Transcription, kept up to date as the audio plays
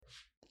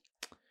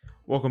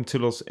Welcome to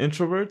Los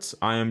Introverts.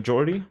 I am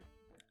Jordy,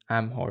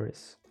 I'm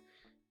Horace.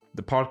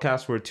 the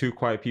podcast where two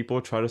quiet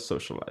people try to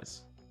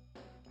socialize.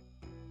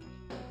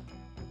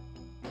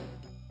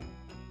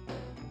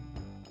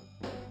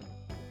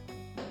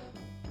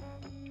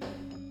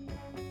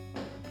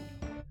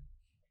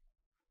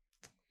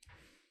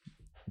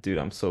 Dude,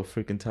 I'm so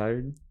freaking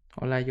tired.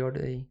 Hola,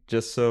 Jordi.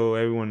 Just so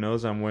everyone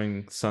knows, I'm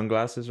wearing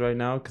sunglasses right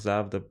now because I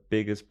have the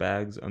biggest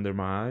bags under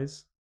my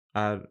eyes.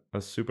 I had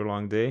a super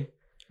long day.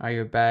 Are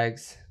your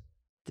bags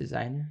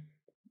designer?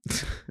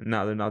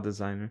 No, they're not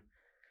designer.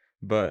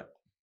 But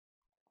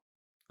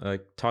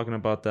like talking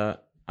about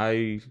that,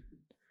 I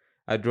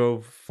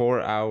drove 4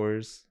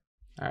 hours.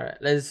 All right,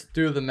 let's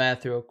do the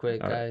math real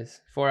quick, All right.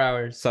 guys. 4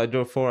 hours. So I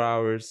drove 4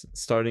 hours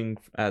starting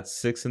at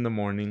 6 in the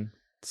morning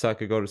so I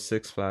could go to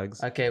Six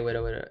Flags. Okay, wait.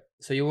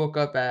 So you woke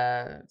up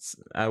at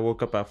I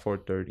woke up at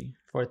 4:30.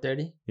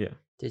 4:30? Yeah.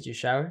 Did you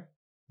shower?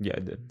 Yeah,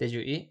 I did. Did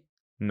you eat?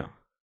 No.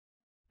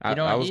 You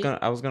don't I was eat?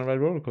 gonna ride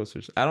roller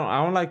coasters. I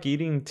don't like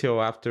eating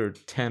till after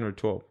 10 or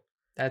 12.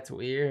 That's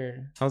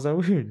weird. How's that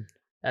weird?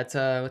 That's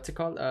what's it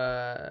called?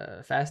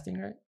 Fasting,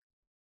 right?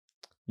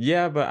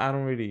 Yeah, but I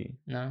don't really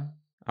No.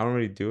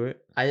 do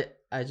it.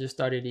 I just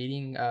started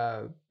eating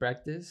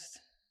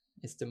breakfast.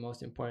 It's the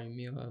most important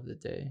meal of the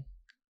day.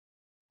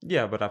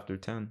 Yeah, but after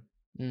 10.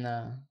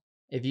 No.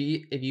 If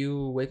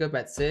you wake up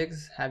at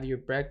 6, have your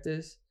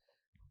breakfast,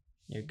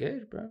 you're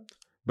good, bro.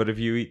 But if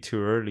you eat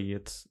too early,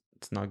 it's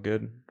not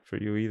good for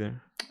you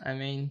either. I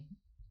mean,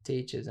 to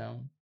each his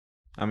own.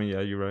 I mean, yeah,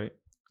 you're right.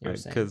 You're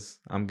saying. Because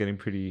I'm getting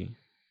pretty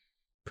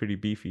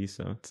beefy,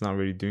 so it's not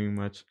really doing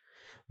much.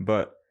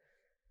 But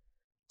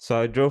so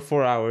I drove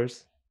 4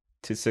 hours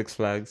to Six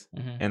Flags,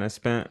 and I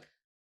spent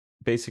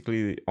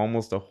basically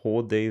almost the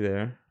whole day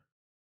there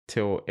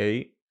till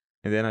 8,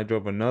 and then I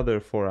drove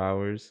another 4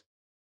 hours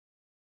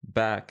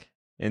back.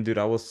 And dude,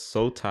 I was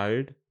so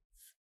tired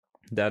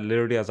that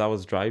literally as I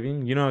was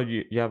driving, you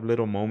have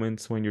little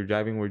moments when you're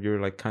driving where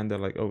you're like kind of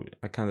like, oh,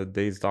 I kind of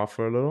dazed off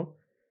for a little.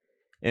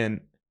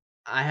 And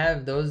I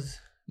have those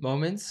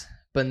moments,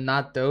 but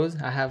not those.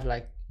 I have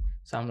like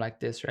some like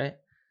this, right?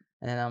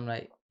 And then I'm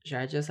like, should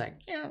I just like,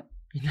 you know?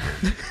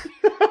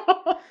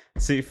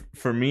 See,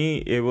 for me,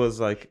 it was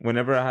like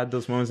whenever I had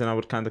those moments and I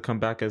would kind of come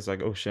back as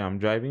like, oh shit, I'm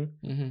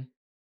driving.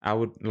 I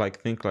would like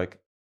think like,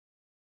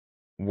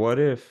 what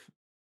if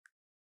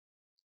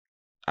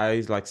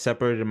I like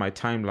separated my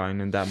timeline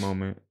in that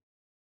moment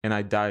and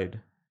I died,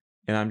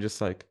 and I'm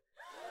just like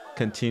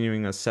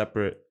continuing a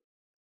separate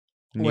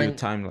new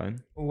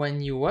timeline.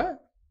 When you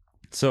what?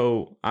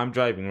 So I'm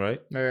driving,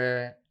 right?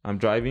 Right. I'm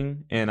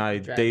driving and I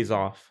daze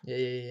off.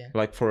 Yeah.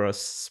 Like for a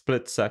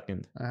split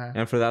second.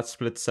 And for that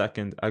split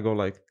second, I go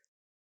like,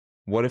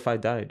 what if I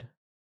died?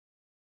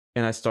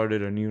 And I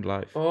started a new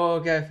life. Oh,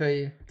 okay, I feel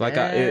you.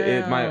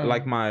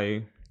 Like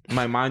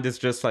my mind is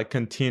just like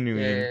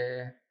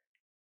continuing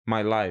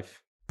my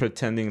life,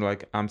 pretending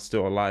like I'm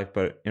still alive,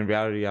 but in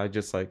reality I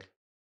just like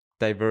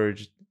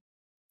diverged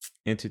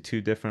into two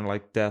different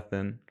like death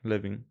and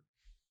living.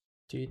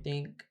 Do you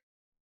think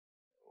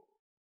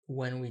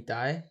when we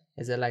die,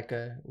 is it like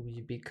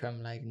we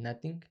become like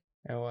nothing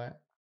or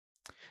what?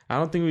 I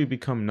don't think we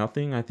become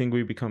nothing. I think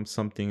we become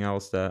something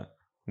else that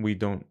we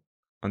don't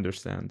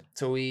understand.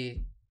 So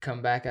we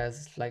come back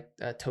as like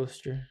a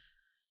toaster?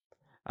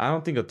 I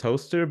don't think a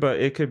toaster, but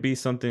it could be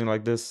something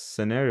like this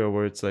scenario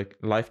where it's like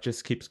life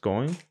just keeps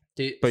going,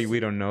 but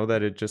we don't know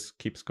that it just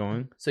keeps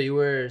going. So you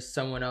were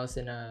someone else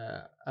in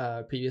a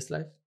previous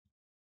life?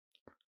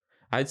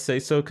 I'd say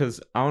so, because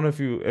I don't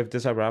know if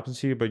this ever happens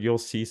to you, but you'll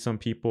see some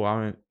people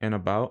out and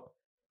about,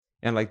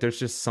 and like there's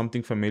just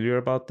something familiar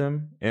about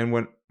them. And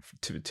when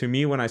to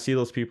me, when I see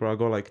those people, I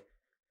go like,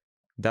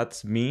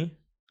 that's me.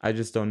 I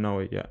just don't know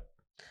it yet.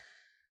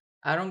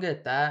 I don't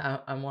get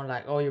that. I'm more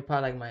like, oh, you're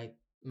probably like my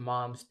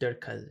mom's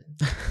third cousin.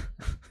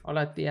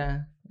 Hola,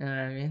 tia. You know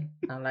what I mean?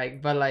 I'm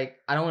like, but like,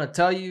 I don't want to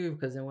tell you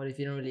because then what if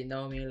you don't really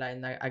know me?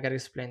 Like, I gotta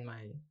explain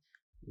my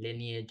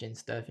lineage and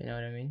stuff. You know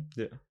what I mean?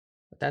 Yeah.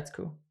 But that's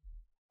cool.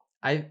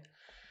 I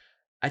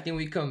think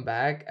we come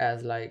back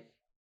as like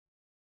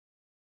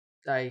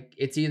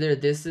it's either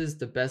this is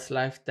the best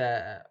life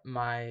that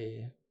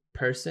my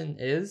person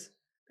is,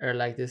 or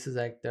like this is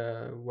like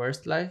the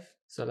worst life.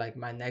 So like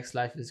my next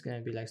life is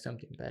gonna be like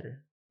something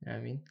better. You know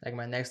what I mean? Like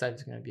my next life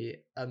is gonna be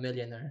a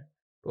millionaire.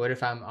 But what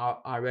if I'm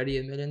already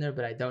a millionaire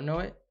but I don't know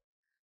it?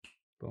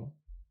 Boom.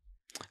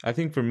 I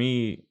think for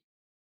me,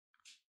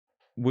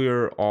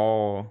 we're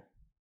all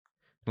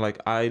like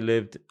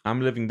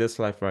I'm living this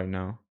life right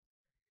now,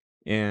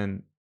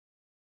 and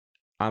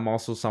I'm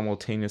also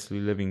simultaneously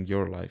living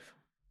your life,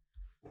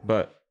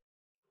 but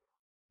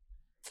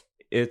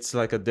it's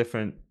like a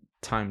different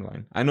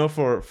timeline. I know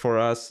for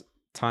us,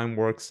 time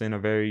works in a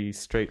very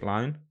straight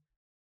line,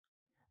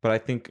 but I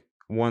think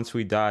once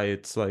we die,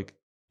 it's like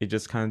it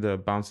just kind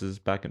of bounces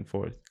back and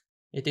forth.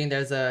 You think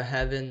there's a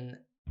heaven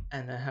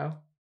and a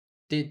hell?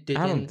 I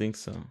don't think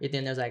so. You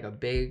think there's like a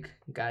big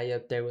guy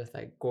up there with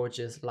like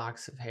gorgeous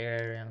locks of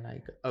hair and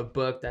like a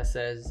book that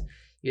says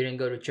you didn't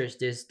go to church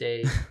this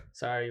day.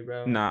 Sorry,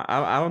 bro. Nah,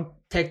 I don't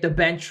take the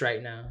bench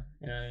right now.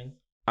 You know what I mean?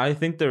 I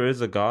think there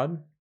is a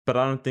God, but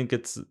I don't think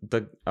it's a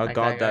Like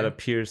God that guy.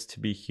 appears to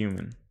be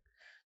human.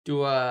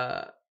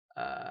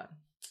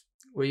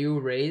 Were you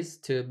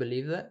raised to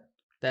believe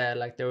that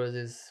like there was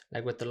this,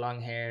 like with the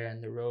long hair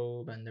and the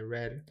robe and the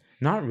red?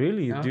 Not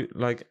really, No? dude.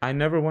 Like, I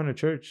never went to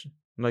church.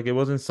 Like, it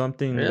wasn't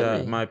something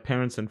that my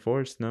parents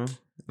enforced. No,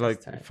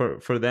 like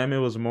for them, it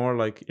was more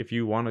like, if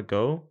you want to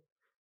go,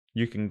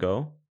 you can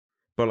go.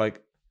 But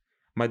like,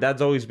 my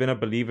dad's always been a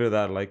believer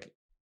that like,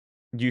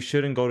 you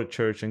shouldn't go to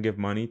church and give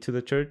money to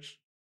the church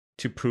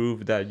to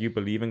prove that you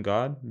believe in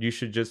God. You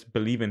should just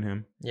believe in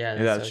Him. Yeah,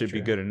 and that should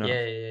be good enough.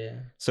 Yeah.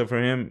 So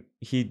for him,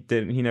 he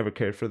never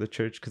cared for the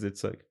church, because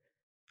it's like,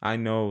 I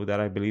know that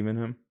I believe in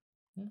Him,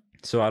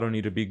 so I don't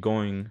need to be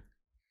going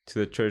to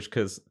the church,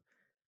 because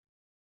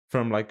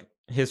from like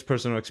his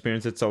personal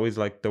experience, it's always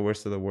like the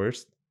worst of the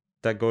worst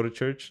that go to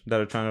church,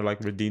 that are trying to like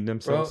redeem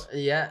themselves. Bro,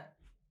 yeah.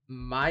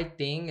 My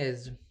thing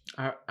is,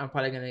 I'm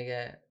probably gonna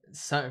get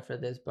something for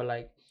this, but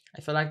like, I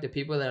feel like the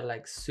people that are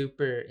like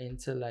super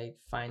into like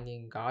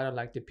finding God are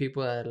like the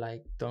people that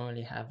like don't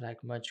really have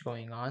like much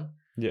going on.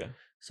 Yeah.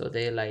 So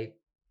they like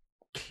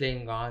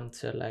cling on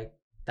to like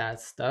that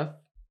stuff.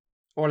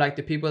 Or like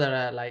the people that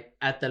are like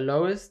at the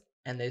lowest,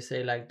 and they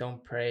say like,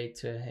 don't pray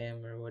to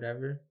Him or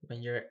whatever.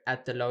 When you're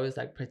at the lowest,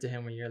 like pray to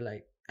Him when you're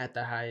like at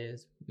the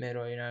highest,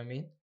 middle, you know what I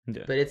mean?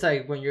 Yeah. But it's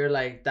like when you're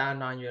like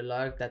down on your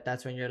luck,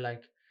 that's when you're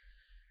like,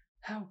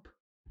 help,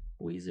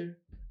 Weezer.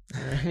 You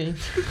know what I mean?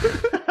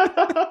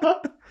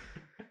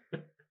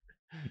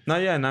 No,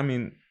 yeah, and I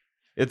mean,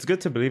 it's good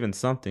to believe in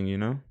something, you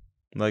know,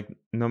 like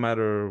no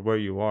matter where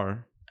you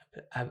are.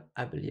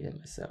 I believe in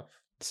myself.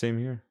 Same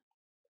here.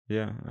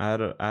 Yeah, I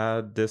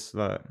had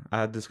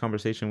this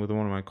conversation with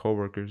one of my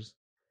coworkers,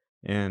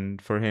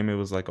 and for him it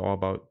was like all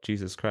about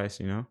Jesus Christ,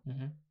 you know.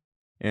 Mm-hmm.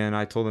 And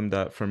I told him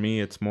that for me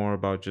it's more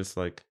about just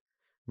like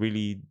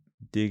really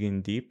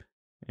digging deep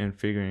and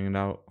figuring it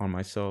out on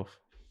myself.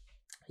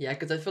 Yeah,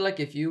 because I feel like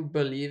if you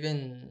believe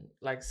in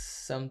like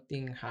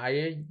something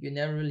higher, you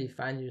never really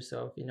find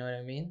yourself, you know what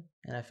I mean?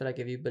 And I feel like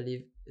if you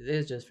believe,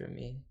 this is just for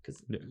me,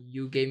 because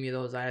you gave me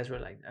those eyes where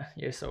like,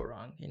 you're so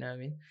wrong, you know what I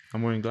mean?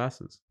 I'm wearing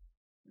glasses.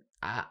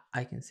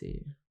 I can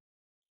see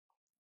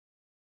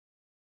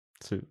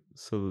you.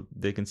 So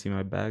they can see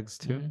my bags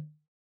too?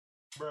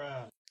 Mm-hmm.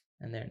 Bruh.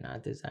 And they're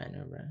not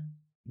designer, bro.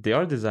 They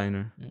are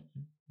designer.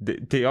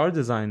 Mm-hmm. They are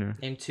designer.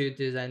 Name 2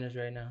 designers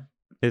right now.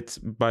 It's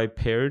by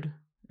Paired.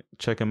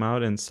 Check them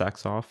out, and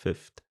Saks Off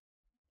 5th.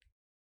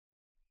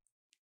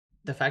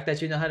 The fact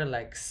that you know how to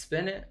like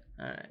spin it,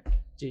 all right,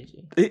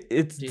 GG.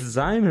 It's GG.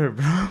 Designer,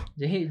 bro.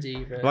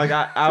 GG, bro. Like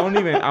I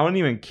don't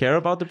even care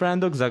about the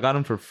brand though, because I got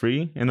them for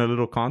free in a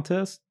little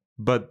contest.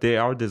 But they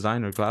are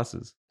designer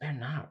glasses. They're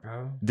not,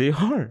 bro. They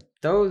are.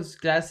 Those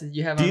glasses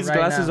you have on right now. These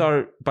glasses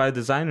are by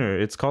designer.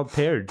 It's called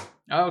Paired.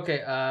 Oh,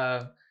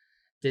 okay.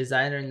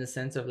 Designer in the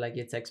sense of like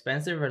it's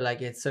expensive, or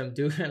like it's some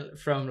dude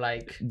from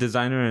like.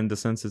 Designer in the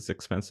sense it's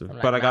expensive,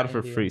 like, but I got it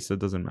for free, so it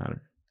doesn't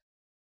matter.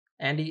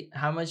 Andy,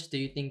 how much do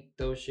you think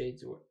those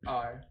shades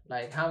are?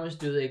 Like, how much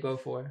do they go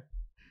for?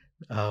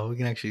 We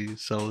can actually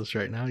sell this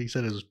right now. You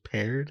said it was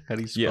Paired. How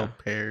do you spell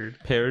Paired?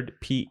 Paired,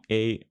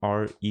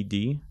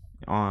 Pared,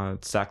 on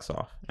Saks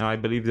Off, and I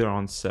believe they're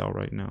on sale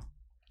right now.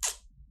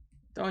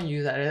 Don't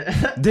use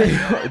that.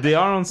 they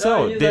are on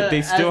sale.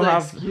 They still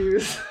have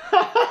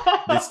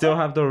they still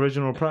have the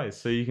original price,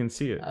 so you can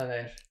see it.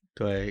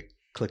 Do I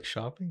click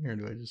shopping, or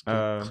do I just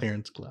click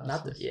clearance glasses?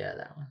 Not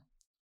that one.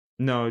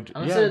 No,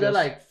 I'm sure they're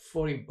like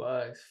 $40,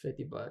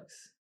 $50.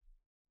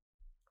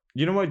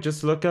 You know what?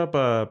 Just look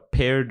up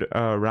Paired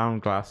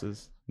round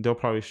glasses. They'll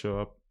probably show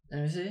up.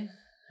 Let me see.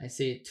 I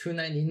see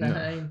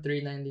 $2.99,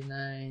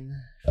 $3.99,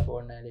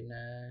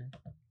 $4.99.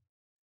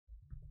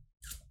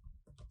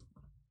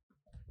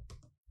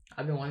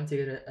 I've been wanting to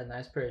get a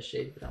nice pair of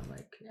shades, but I'm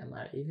like, am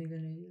I even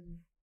gonna use them?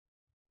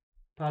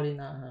 Probably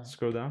not, huh?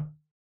 Scroll down.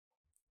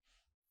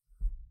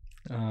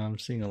 I'm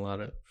seeing a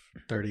lot of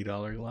 $30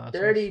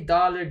 glasses.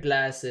 $30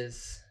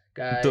 glasses,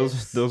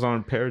 guys. Those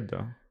aren't Paired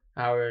though.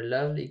 Our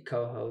lovely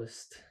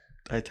co-host.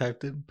 I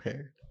typed in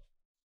Paired.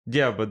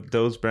 Yeah, but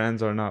those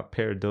brands are not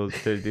Paired. They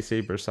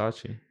say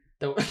Versace.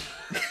 The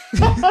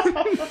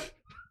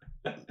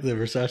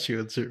Versace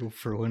ones are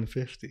for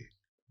 $150.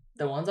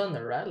 The ones on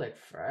the right look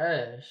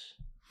fresh.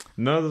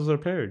 None of those are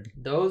Paired.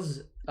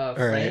 Those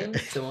frames,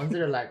 right. The ones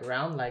that are like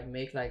round, like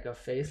make like a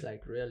face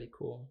like really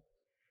cool.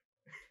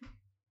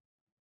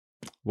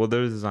 Well,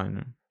 they're a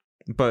designer,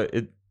 but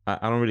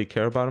I don't really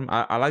care about them.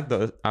 I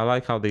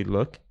like how they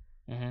look.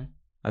 Mm-hmm.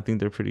 I think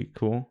they're pretty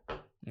cool.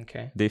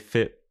 Okay. They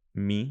fit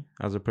me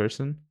as a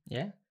person.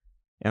 Yeah.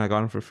 And I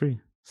got them for free,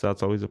 so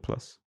that's always a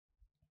plus.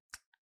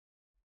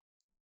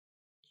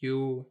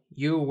 You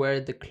wear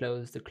the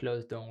clothes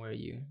don't wear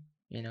you.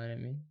 You know what I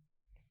mean?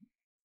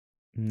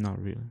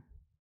 Not really.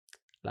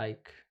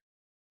 Like,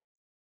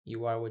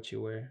 you are what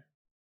you wear.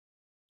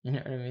 You know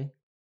what I mean?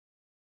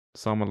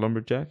 So I'm a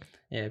lumberjack?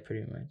 Yeah,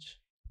 pretty much.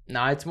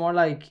 No, it's more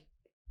like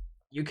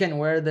you can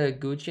wear the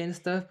Gucci and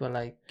stuff, but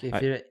like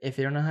if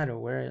you don't know how to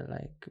wear it,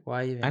 like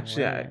why even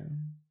actually wear it?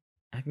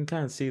 I can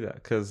kind of see that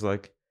because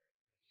like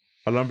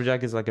a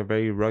lumberjack is like a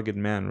very rugged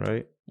man,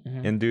 right?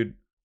 And dude,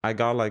 I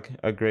got like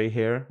a gray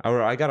hair,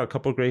 or I got a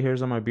couple gray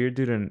hairs on my beard,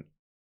 dude, and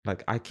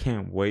like I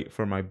can't wait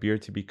for my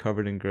beard to be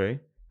covered in gray.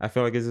 I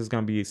feel like this is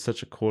gonna be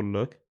such a cool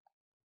look.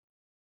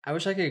 I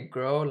wish I could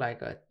grow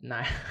like a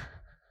nice.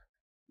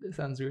 This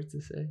sounds weird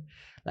to say,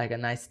 like a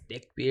nice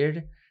thick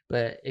beard,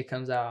 but it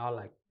comes out all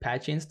like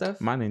patchy and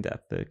stuff. Mine ain't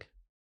that thick.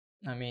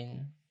 I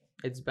mean,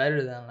 it's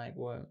better than like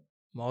what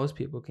most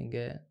people can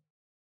get,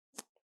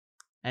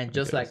 and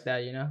just like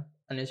that, you know,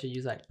 unless you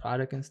use like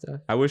product and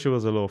stuff. I wish it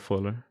was a little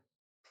fuller.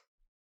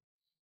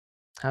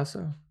 How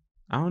so?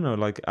 I don't know.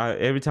 Like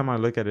every time I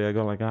look at it, I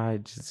go like,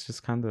 it's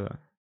just kind of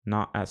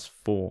not as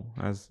full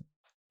as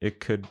it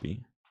could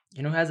be.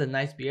 You know who has a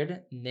nice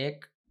beard?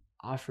 Nick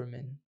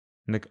Offerman.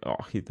 Nick, oh,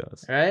 he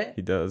does. Right?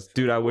 He does.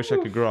 Dude, I wish I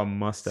could grow a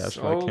mustache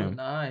like him.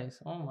 Nice.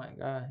 Oh my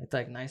god. It's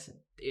like nice and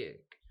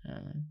thick.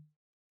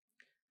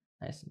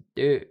 Nice and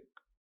thick.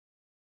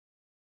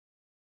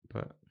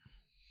 But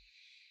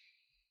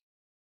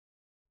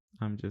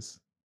I'm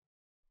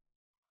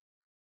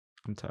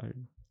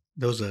tired.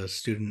 There was a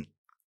student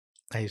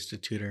I used to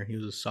tutor. He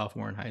was a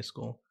sophomore in high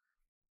school.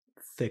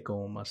 Thick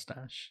old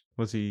mustache.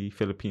 Was he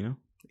Filipino?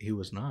 He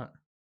was not.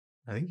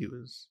 I think he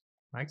was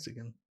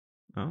Mexican.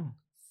 Oh.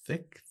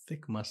 Thick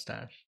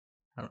mustache.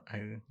 I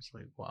was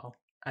like, wow.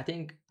 I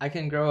think I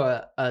can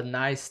grow a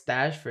nice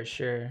stash for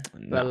sure.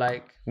 But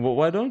like, well,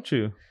 why don't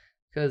you?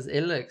 Because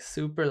it looks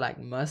super like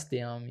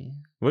musty on me.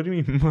 What do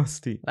you mean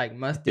musty? Like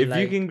musty. If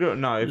like, you can grow,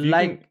 no. If you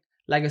like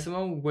if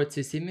someone were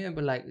to see me,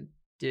 but like,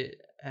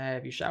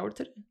 have you showered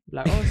today?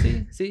 Like, oh,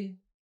 sí,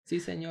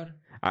 señor.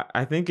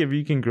 I think if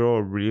you can grow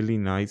a really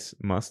nice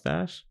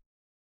mustache,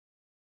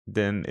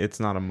 then it's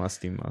not a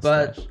musty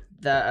mustache.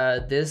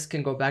 But this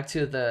can go back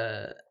to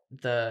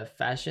the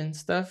fashion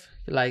stuff.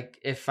 Like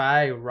if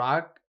I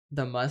rock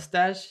the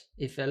mustache,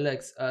 if it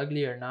looks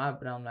ugly or not,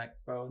 but I'm like,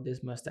 bro,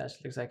 this mustache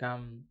looks like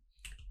I'm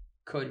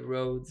Cody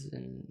Rhodes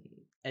and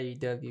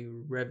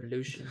AEW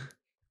Revolution.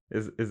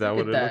 Is that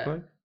what it looked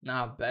like?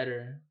 Nah,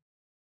 better.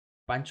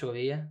 Pancho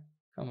Villa.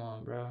 Come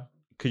on, bro.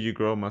 Could you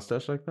grow a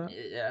mustache like that?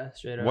 Yeah,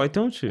 straight up. Why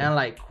don't you? And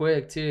like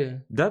quick too.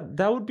 That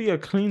would be a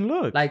clean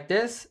look. Like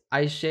this,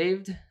 I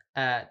shaved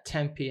at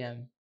 10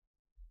 p.m.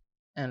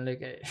 And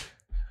look at it.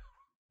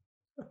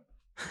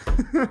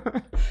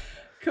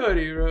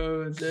 Cody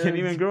Rhodes. Can't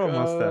even grow a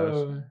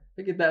mustache.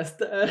 Look at that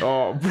stuff.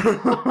 Oh,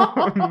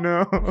 bro.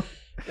 No.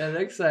 It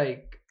looks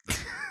like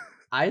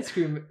ice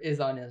cream is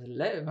on his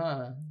lip,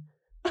 huh?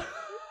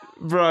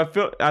 Bro,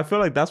 I feel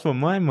like that's what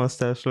my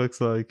mustache looks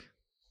like.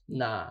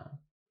 Nah.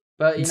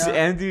 But you know,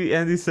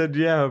 Andy said,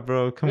 yeah,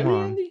 bro. Come really,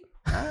 on. Andy?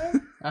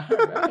 All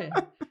right.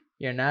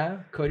 You're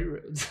now Cody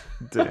Rhodes.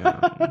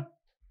 Damn.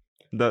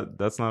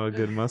 That's not a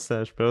good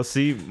mustache, bro.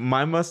 See,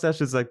 my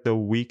mustache is like the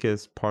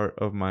weakest part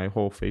of my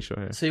whole facial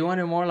hair. So you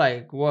want it more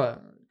like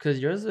what? Because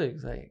yours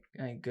looks like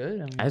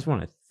good. I mean, I just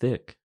want it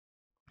thick,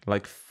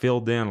 like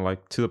filled in,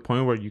 like to the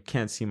point where you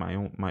can't see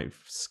my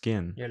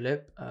skin. Your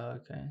lip? Oh,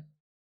 okay.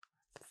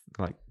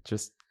 Like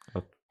just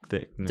a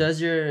thick. Does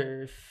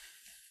your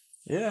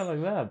yeah,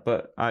 like that.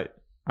 But I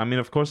mean,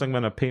 of course, I'm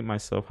gonna paint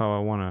myself how I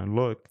want to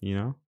look. You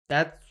know.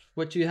 That's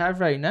what you have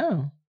right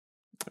now.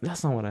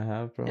 That's not what I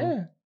have, bro.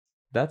 Yeah.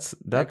 That's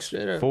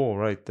full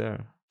right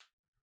there.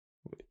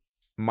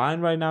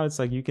 Mine right now, it's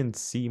like you can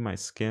see my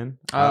skin.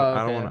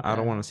 I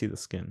don't want to see the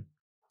skin.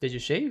 Did you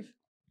shave?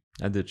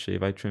 I did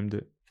shave. I trimmed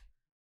it.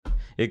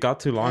 It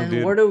got too long,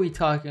 dude. What are we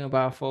talking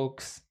about,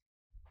 folks?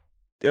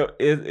 It got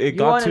too long.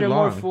 You wanted it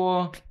more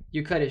full.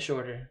 You cut it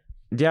shorter.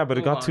 Yeah, but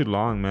it got too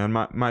long, man.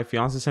 My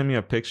fiance sent me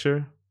a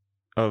picture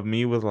of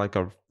me with like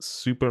a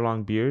super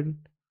long beard,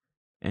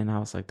 and I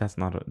was like, that's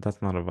not a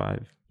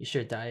vibe. You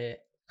should dye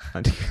it.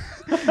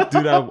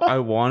 Dude, I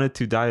wanted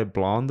to dye it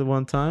blonde the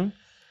one time,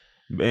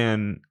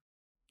 and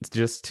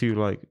just to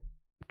like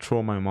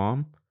troll my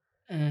mom.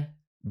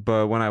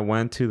 But when I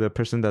went to the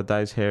person that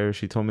dyes hair,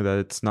 she told me that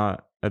it's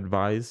not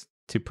advised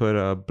to put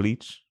a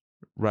bleach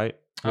right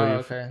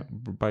by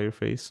your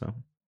face. So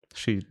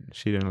she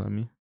didn't let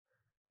me.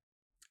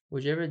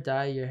 Would you ever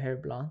dye your hair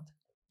blonde?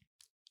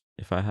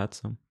 If I had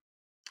some.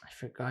 I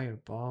forgot you're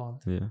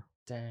bald. Yeah.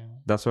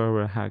 Damn. That's why I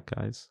wear a hat,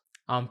 guys.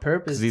 On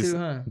purpose too,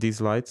 huh?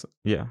 These lights,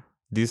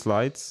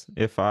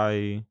 if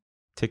I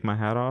take my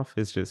hat off,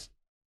 it's just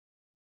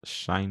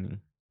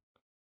shining.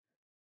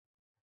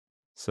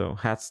 So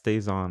hat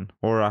stays on,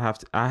 or I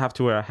have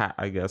to wear a hat,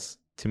 I guess,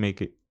 to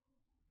make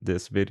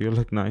this video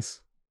look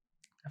nice.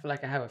 I feel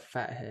like I have a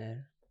fat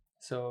head,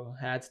 so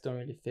hats don't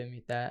really fit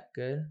me that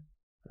good.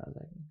 But I was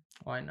like,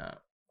 why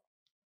not?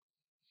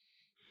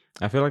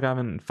 I feel like I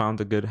haven't found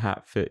a good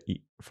hat fit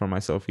for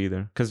myself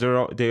either, because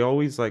they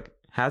always like.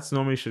 Hats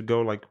normally should go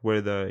like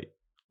where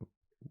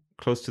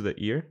close to the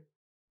ear.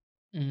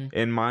 Mm-hmm.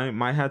 And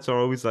my hats are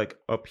always like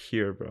up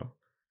here, bro.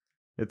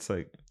 It's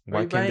like,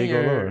 why can't they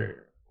go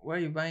lower? Where are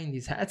you buying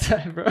these hats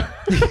at, bro?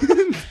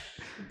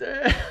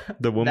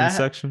 The women's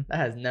section? That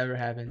has never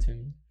happened to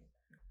me.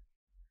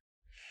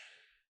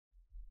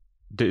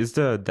 Is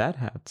the dad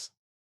hats.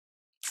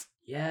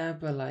 Yeah,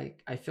 but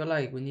like I feel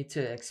like we need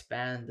to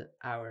expand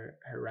our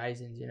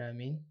horizons. You know what I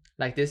mean?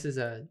 Like this is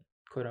a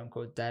quote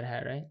unquote dad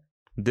hat, right?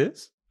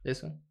 This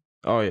This one.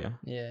 Oh yeah.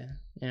 Yeah,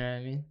 you know what I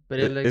mean. But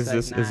it looks is like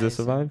this nice. Is this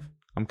a vibe?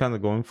 I'm kind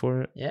of going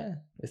for it. Yeah,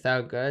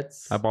 without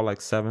guts. I bought like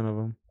 7 of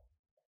them.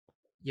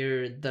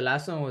 The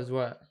last one was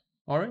what?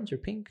 Orange or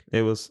pink?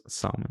 It was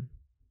salmon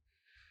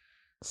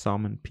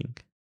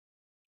pink.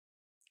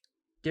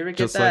 Do you ever get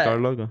Just that? like our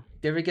logo. Do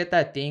you ever get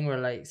that thing where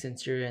like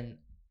since you're an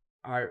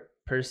art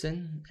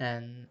person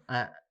and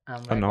I'm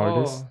like, An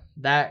artist? oh,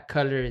 that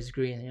color is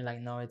green, and you're like,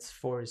 no, it's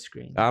forest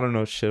green. I don't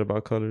know shit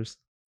about colors.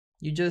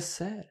 You just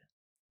said.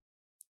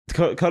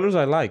 Colors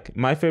I like.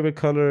 My favorite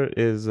color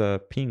is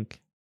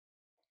pink.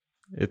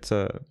 It's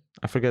I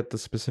forget the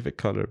specific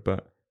color,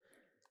 but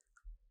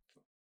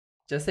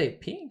Just say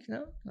pink,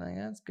 no? Like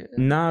that's good.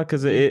 nah,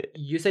 cause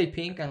You say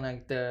pink and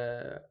like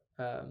the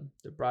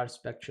broad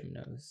spectrum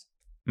knows.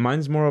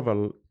 Mine's more of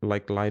a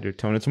like lighter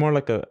tone. It's more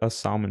like a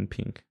salmon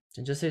pink.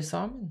 Then just say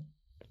salmon.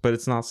 But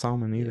it's not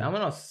salmon either. I'm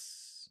gonna.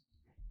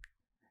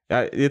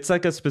 It's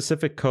like a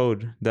specific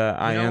code that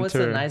I enter. What's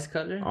a nice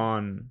color?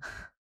 On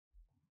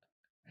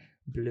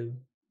blue,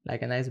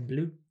 like a nice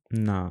blue.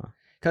 Nah.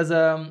 Cause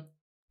how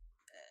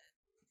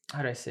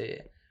do I say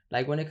it?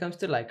 Like when it comes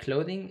to like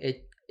clothing,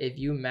 if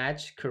you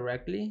match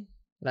correctly,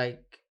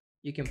 like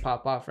you can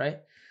pop off, right?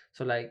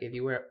 So like if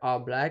you wear all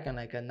black and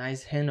like a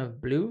nice hint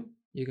of blue,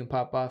 you can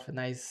pop off a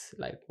nice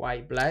like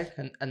white black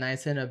and a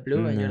nice hint of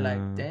blue, and you're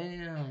like,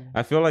 damn.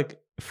 I feel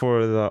like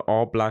for the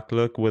all black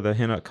look with a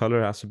hint of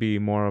color, it has to be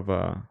more of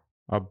a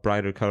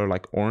brighter color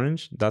like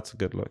orange. That's a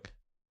good look.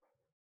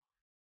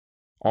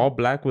 All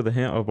black with a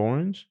hint of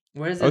orange.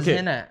 Where's this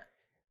hint at?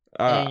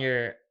 In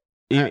your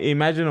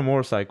imagine a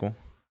motorcycle,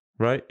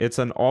 right? It's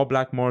an all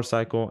black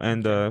motorcycle,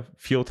 and the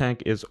fuel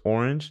tank is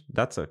orange.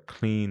 That's a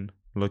clean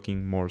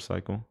looking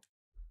motorcycle.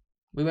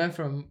 We went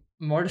from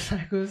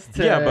motorcycles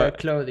to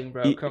clothing,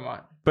 bro. Come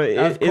on. But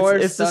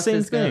it's the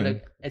same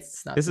thing.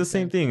 It's not. It's the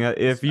same thing.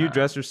 If you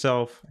dress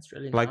yourself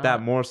really like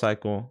that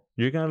motorcycle,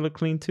 you're gonna look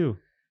clean too.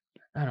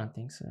 I don't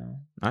think so.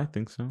 I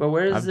think so. But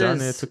I've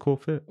done it. It's a cool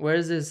fit.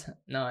 Where's this?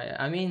 No,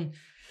 I mean,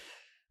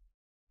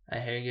 I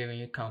hear you giving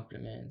you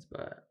compliments,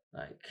 but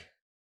like,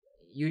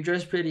 you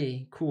dress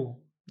pretty cool.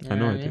 I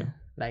know I do.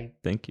 Like,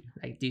 thank you.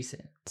 Like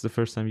decent. It's the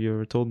first time you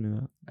ever told me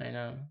that. I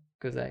know,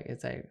 cause like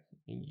it's like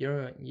you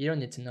don't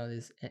need to know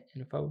this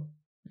info.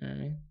 You know what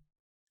I mean?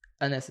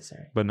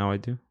 Unnecessary. But now I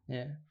do.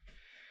 Yeah.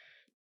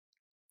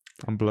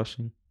 I'm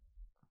blushing.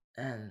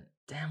 And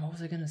damn, what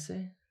was I gonna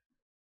say?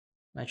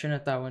 My train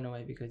of thought went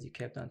away because you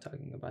kept on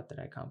talking about that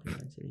I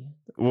complimented you.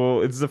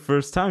 Well, it's the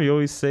first time you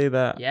always say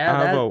that. Yeah,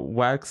 I have a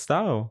whack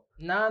style.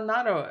 Nah,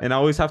 not a. And I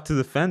always have to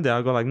defend it.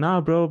 I go like,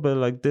 nah, bro, but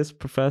like this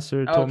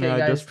professor told me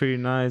I dress pretty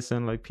nice,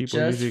 and like people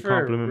usually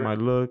compliment my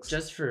looks.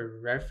 Just for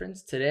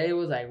reference, today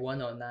was like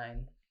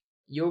 109.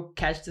 You'll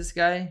catch this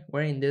guy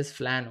wearing this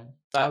flannel.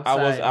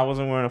 I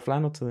wasn't wearing a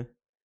flannel today.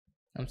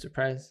 I'm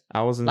surprised.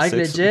 I wasn't like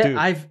legit. Dude.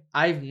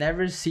 I've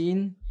never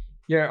seen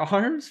your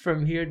arms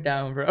from here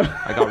down, bro.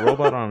 I got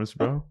robot arms,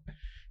 bro.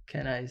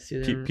 Can I see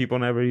them? People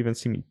never even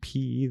see me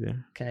pee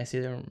either. Can I see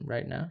them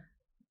right now?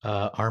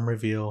 Arm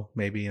reveal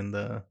maybe in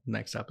the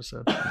next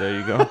episode. There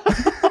you go.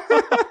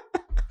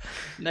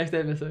 Next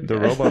episode. The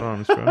robot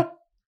arms, bro.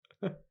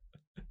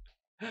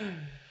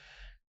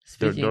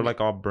 They're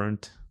like all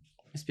burnt.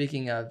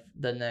 Speaking of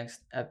the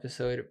next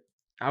episode,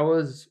 I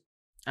was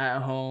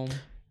at home.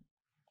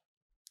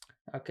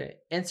 Okay,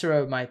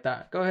 interrupt my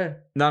thought. Go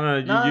ahead. No,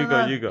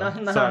 you go.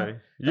 No. Sorry,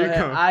 you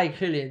go. I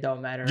clearly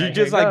don't matter. You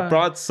just like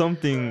brought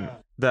something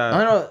that.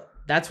 No.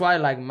 That's why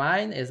like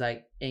mine is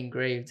like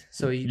engraved.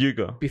 So you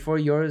go before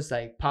yours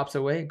like pops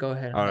away. Go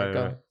ahead. All right,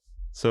 go. Right.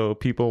 So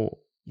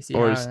people.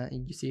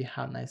 You see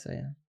how nice I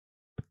am.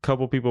 A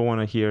couple people want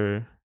to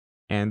hear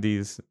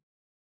Andy's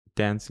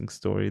dancing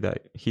story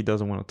that he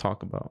doesn't want to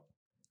talk about.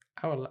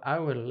 I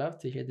would love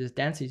to hear this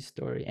dancing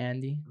story,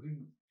 Andy.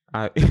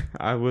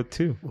 I would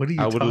too. What are you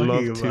talking about? I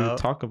would love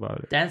to talk about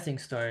it. Dancing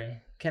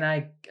story. Can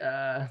I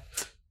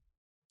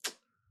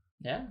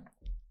yeah.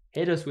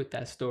 Hit us with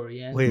that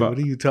story, Andy. Wait, what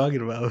are you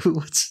talking about?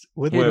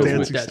 What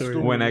dancing story?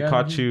 When I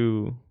caught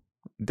you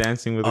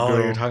dancing with a girl.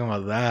 Oh, you're talking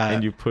about that.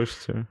 And you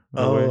pushed her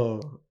away.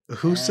 Oh.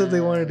 Who said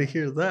they wanted to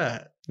hear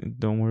that?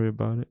 Don't worry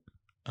about it.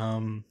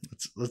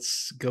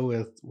 Let's go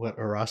with what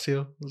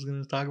Horacio was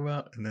going to talk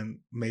about, and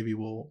then maybe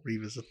we'll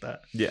revisit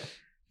that. Yeah,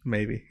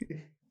 maybe.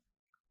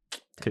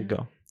 Okay,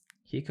 go.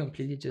 He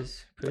completely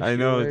just pushed I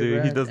know, dude.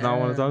 Bro. He does not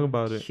want to talk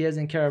about it. He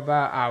doesn't care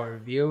about our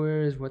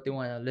viewers, what they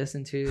want to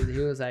listen to. He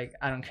was like,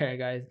 I don't care,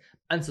 guys.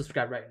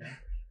 Unsubscribe right now.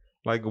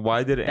 Like,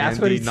 why did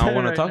Andy not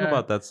want to talk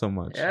about that so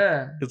much?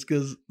 Yeah. It's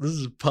because this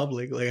is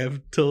public. Like,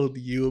 I've told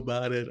you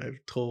about it.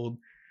 I've told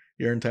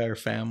your entire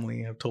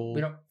family. I've told...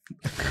 We don't...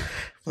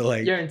 But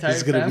like, your entire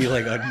it's going to be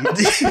like on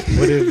YouTube.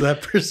 What if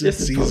that person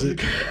sees it?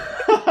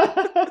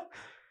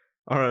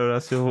 All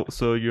right,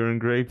 so your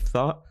engraved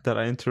thought that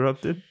I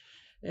interrupted?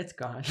 It's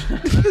gone.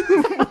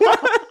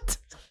 What?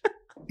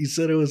 You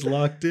said it was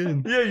locked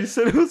in. Yeah, you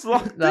said it was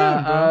locked in,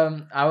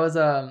 bro. I was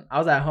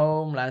at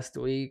home last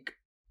week.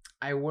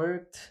 I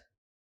worked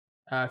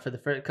for the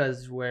first,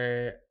 because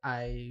where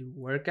I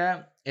work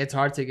at, it's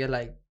hard to get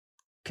like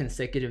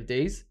consecutive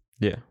days.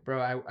 Yeah, bro.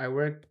 I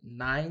worked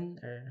 9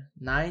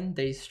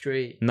 days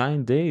straight.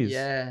 9 days.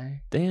 Yeah,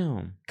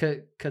 Damn.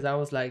 Cause I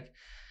was like,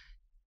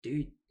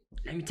 dude,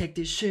 let me take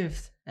this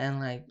shift, and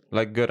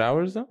like good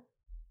hours though.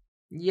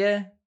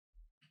 Yeah,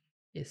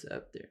 it's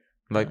up there.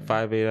 Like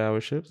 5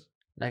 8-hour shifts.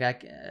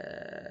 Like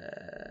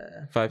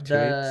 5 to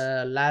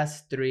 8s. The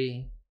last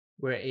 3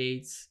 were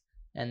 8s,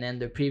 and then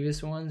the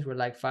previous ones were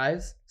like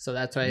 5s. So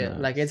that's why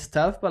like it's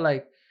tough, but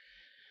like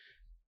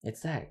it's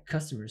that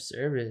customer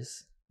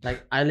service.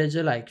 Like I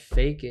legit like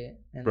fake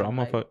it. And bro, I'm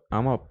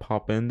gonna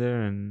pop in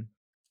there and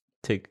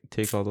take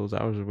all those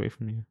hours away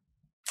from you.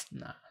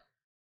 Nah,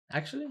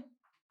 actually,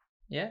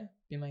 yeah,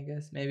 be my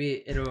guest.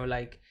 Maybe it'll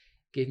like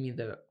give me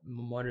the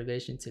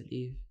motivation to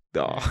leave.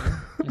 Oh.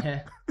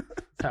 Yeah.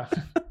 So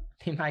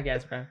be my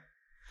guest, bro.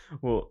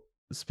 Well,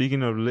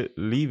 speaking of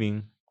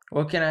leaving.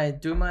 Well, can I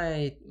do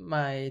my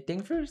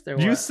thing first? Or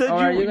you what? said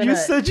or you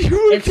said you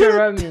were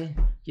interrupt me.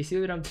 You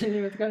see what I'm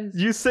dealing with, guys?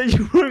 You said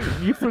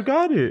you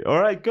forgot it. All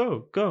right,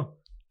 go.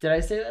 Did I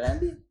say that,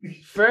 Andy?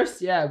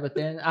 First, yeah, but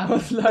then I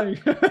was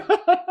like,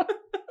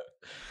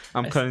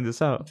 I'm cutting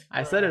this out.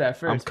 I said it at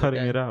first. I'm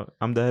cutting it out.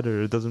 I'm the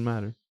editor. It doesn't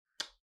matter.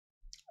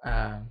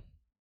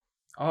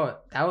 Oh,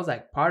 that was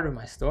like part of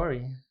my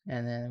story,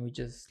 and then we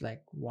just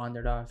like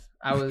wandered off.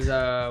 I was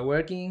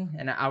working,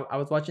 and I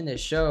was watching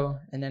this show,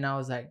 and then I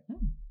was like,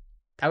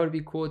 that would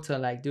be cool to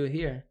like do it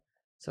here.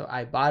 So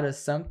I bought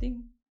us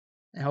something,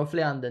 and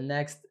hopefully on the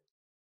next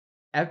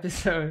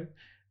episode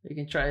we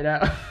can try it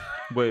out.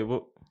 Wait,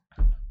 what?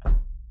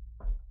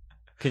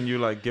 Can you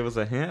like give us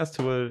a hint as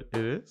to what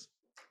it is?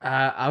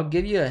 I'll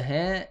give you a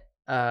hint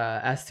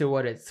as to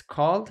what it's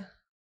called,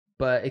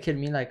 but it could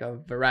mean like a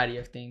variety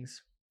of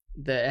things.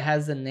 It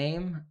has the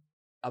name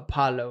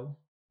Apollo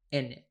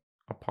in it.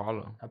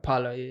 Apollo,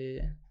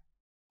 yeah.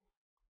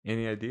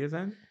 Any ideas,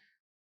 Andy?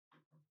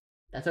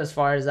 That's as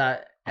far as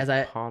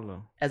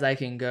I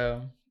can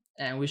go,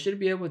 and we should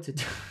be able to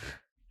do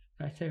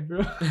right there,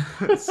 bro.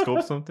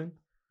 Scope something.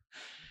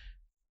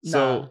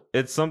 So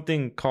it's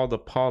something called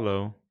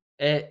Apollo,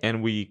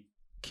 and we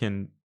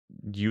can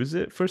use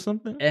it for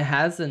something. It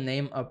has the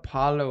name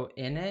Apollo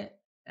in it,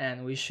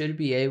 and we should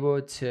be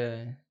able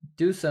to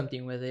do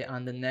something with it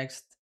on the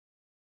next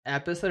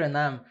episode. And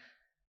I'm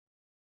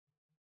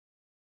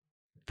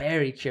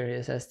very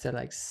curious as to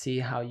like see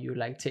how you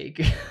like take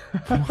it.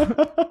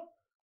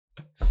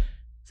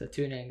 So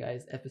tune in,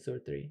 guys.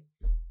 Episode 3.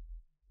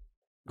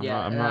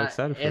 I'm not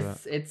excited for that.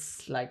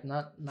 It's like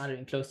not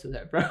even close to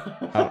that, bro.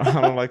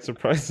 I don't like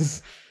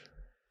surprises.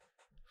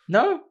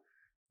 No,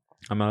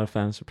 I'm not a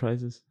fan of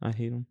surprises. I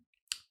hate them.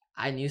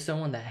 I knew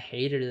someone that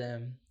hated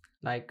them.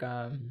 Like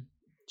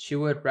she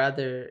would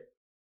rather,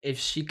 if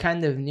she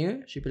kind of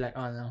knew, she'd be like,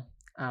 oh no,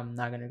 I'm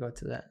not gonna go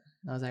to that.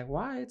 And I was like,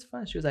 why? It's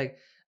fun. She was like,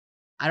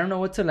 I don't know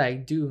what to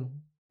like do.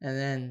 And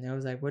then it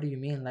was like, what do you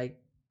mean? Like,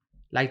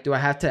 do I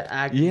have to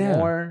act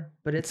more?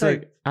 But it's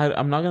like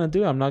I'm not gonna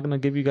do it. I'm not gonna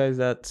give you guys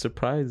that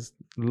surprise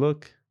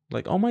look.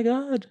 Like, oh my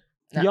god,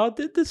 y'all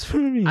did this for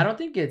me. I don't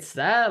think it's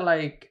that.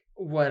 Like,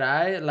 what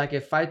I like,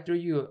 if I threw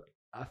you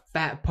a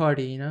fat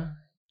party, you know,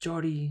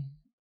 Jordy,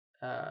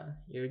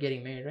 you're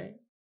getting married, right?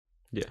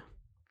 Yeah.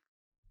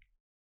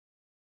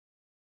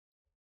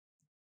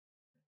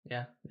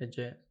 Yeah,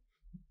 legit.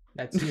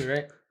 That's you,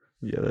 right?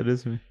 Yeah, that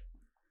is me.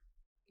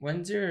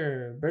 When's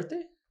your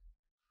birthday?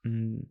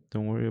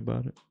 Don't worry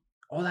about it.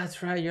 Oh,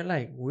 that's right. You're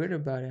like weird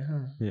about it,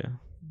 huh? Yeah.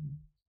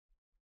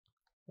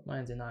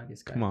 Mine's in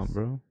August, guys. Come on,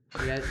 bro.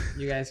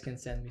 You guys can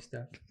send me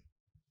stuff.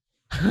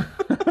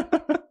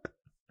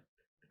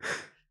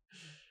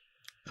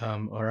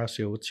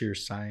 Horacio, what's your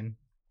sign?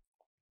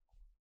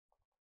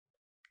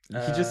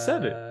 He just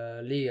said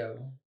it.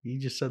 Leo. He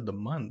just said the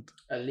month.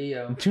 A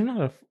Leo. You're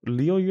not a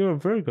Leo. You're a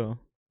Virgo.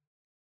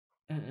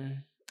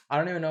 I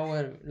don't even know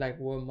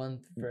what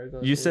month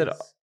Virgo. You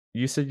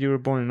said you were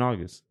born in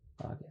August.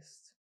 August.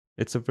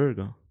 It's a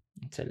Virgo.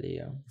 It's a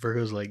Leo.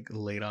 Virgo's like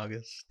late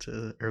August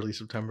to early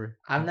September.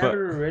 I've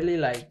never really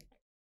like.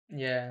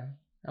 Yeah,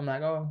 I'm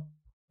like, oh.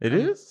 It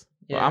is.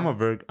 Yeah. Well,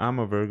 I'm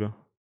a Virgo.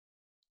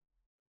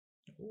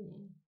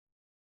 Ooh.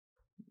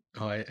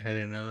 Oh, I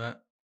didn't know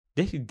that.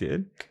 Yeah, you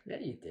did. Yeah,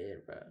 you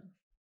did, bro.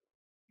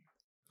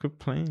 Quit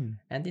playing.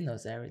 Andy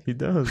knows everything. He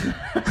does.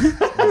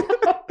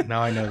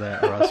 Now I know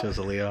that Horacio's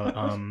a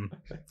Leo.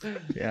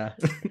 Yeah.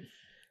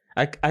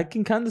 I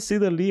can kind of see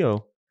the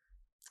Leo.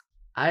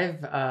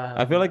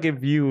 I feel like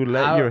if you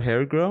let your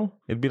hair grow,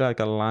 it'd be like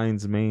a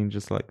lion's mane,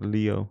 just like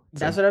Leo.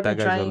 That's what I've been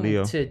trying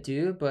to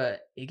do,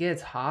 but it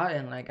gets hot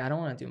and like I don't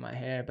want to do my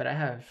hair, but I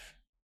have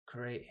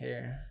great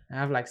hair. I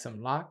have like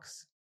some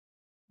locks.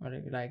 Or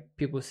like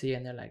people see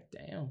and they're like,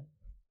 damn,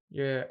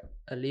 you're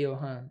a Leo,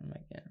 huh? I'm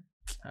like, yeah.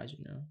 How'd you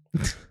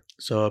know?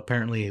 So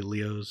apparently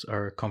Leos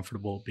are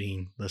comfortable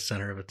being the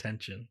center of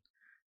attention.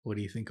 What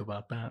do you think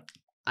about that?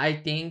 I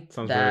think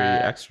sounds very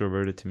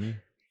extroverted to me.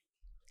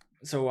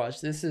 So watch,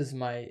 this is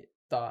my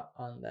thought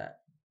on that.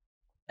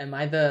 Am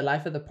I the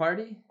life of the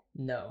party?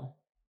 No.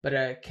 But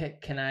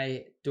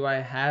do I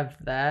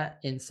have that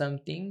in some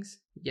things?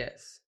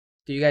 Yes.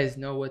 Do you guys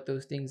know what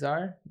those things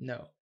are?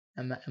 No.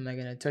 Am I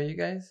gonna tell you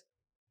guys?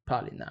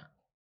 Probably not.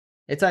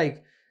 It's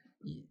like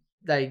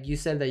you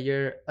said that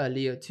you're a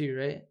Leo too,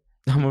 right?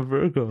 I'm a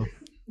Virgo.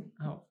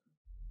 Oh.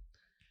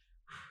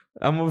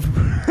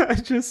 I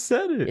just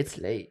said it. It's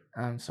late.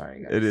 I'm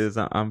sorry, guys. It is.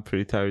 I'm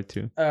pretty tired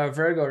too.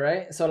 Virgo,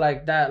 right? So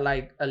like that,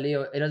 like a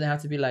Leo, it doesn't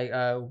have to be like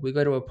we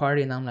go to a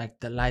party and I'm like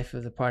the life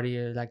of the party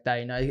or like that,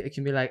 you know. It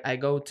can be like I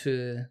go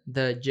to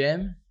the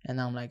gym and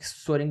I'm like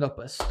sweating up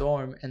a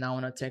storm and I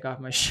want to take off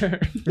my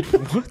shirt.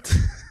 What?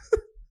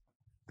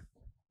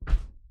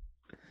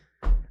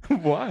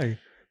 Why?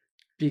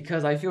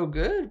 Because I feel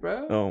good,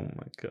 bro. Oh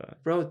my god.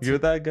 Bro, You're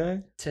that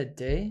guy?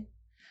 Today,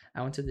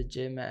 I went to the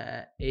gym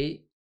at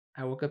 8.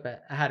 I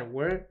had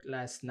work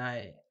last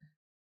night.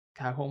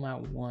 Got home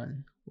at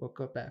 1. Woke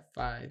up at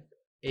 5.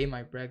 Ate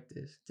my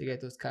breakfast to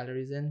get those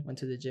calories in. Went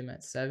to the gym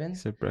at 7. You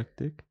said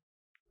breakfast?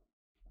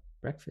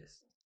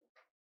 Breakfast.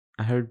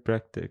 I heard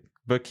breakfast.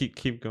 But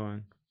keep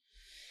going.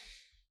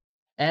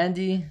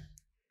 Andy,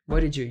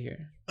 what did you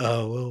hear?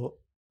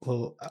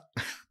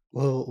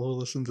 We'll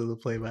listen to the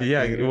playback.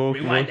 Yeah, later.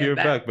 we'll hear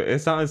back. But it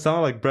sounded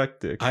like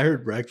breakfast. I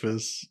heard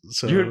breakfast.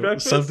 So you heard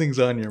breakfast? Something's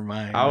on your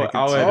mind. I'll edit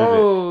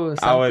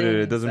it. I'll edit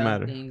it. It doesn't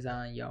matter. Something's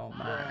on your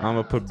mind. I'm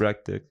gonna put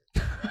breakfast.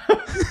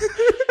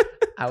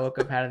 I woke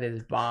up out of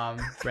this bomb.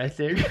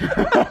 Breakfast.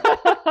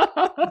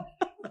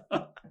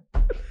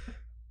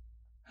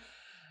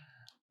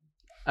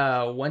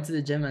 Went to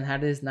the gym and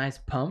had this nice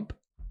pump,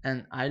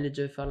 and I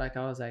legit felt like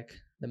I was like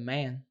the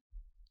man.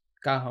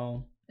 Got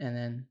home and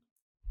then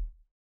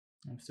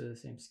I'm still the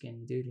same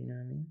skinny dude, you know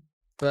what I mean?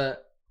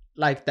 But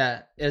like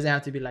that, it doesn't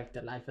have to be like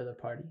the life of the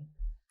party.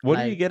 What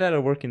do you get out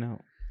of working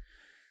out?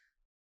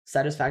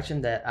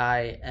 Satisfaction that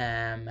I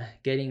am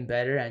getting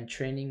better and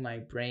training my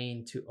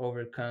brain to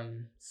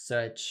overcome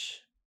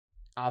such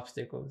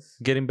obstacles.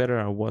 Getting better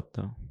at what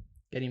though?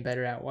 Getting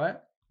better at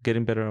what?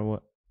 Getting better at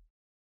what?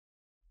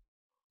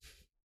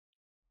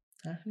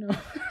 I don't know.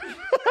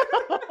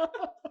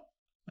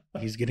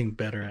 He's getting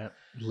better at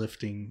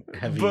lifting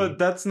heavy. But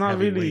that's not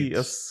really weights.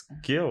 a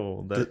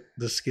skill.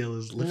 The skill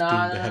is lifting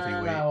the heavy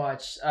weight. No,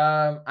 watch.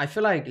 I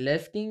feel like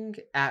lifting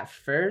at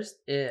first,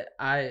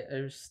 I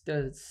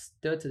still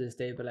to this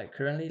day, but like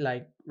currently,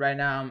 like right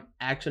now, I'm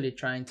actually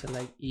trying to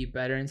like eat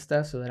better and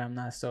stuff so that I'm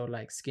not so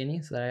like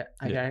skinny, so that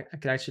I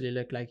could actually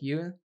look like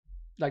you,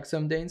 like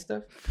someday and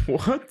stuff.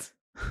 What?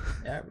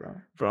 Yeah, bro.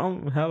 Bro,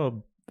 I'm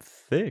hella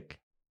thick.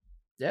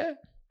 Yeah.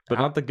 But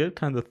not the good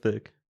kind of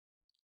thick.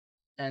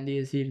 Andy,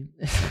 is he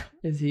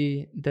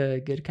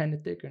the good kind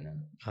of thick or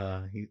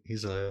no?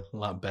 He's a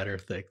lot better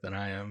thick than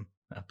I am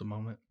at the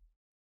moment.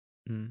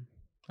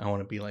 I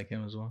want to be like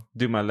him as well.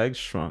 Dude, my legs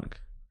shrunk.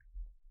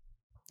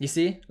 You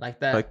see, like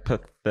that. Like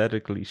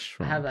pathetically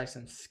shrunk. I have like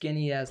some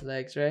skinny ass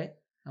legs, right?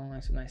 I want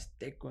like some nice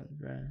thick ones,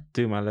 bro.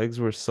 Dude, my legs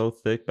were so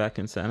thick back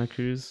in Santa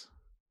Cruz,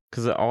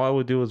 cause all I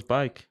would do was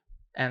bike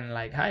and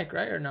like hike,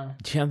 right or no?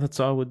 Yeah, that's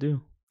all I would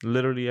do.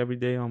 Literally every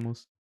day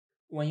almost.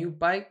 When you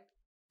bike,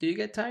 do you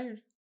get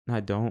tired? I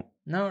don't.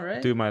 No,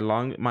 right? Dude, my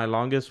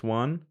longest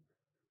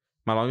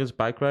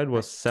bike ride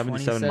was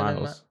 77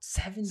 miles.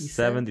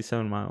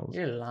 77 miles.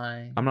 You're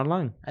lying. I'm not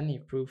lying. I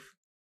need proof.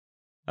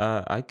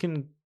 I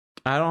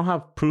don't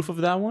have proof of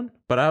that one,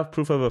 but I have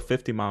proof of a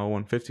 50 mile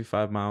one,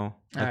 55 mile.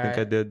 I think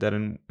I did that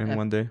in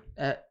one day.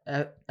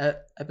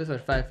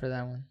 Episode 5 for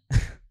that one.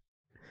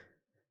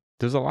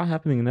 There's a lot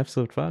happening in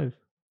episode 5.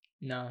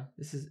 No,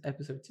 this is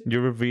episode 2.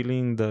 You're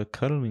revealing the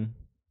cuddling.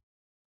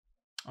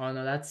 Oh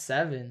no, that's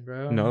 7,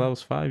 bro. No, that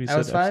was 5. You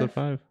that said episode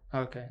 5.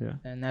 Okay. Yeah.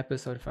 And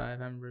episode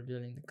 5, I'm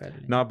revealing the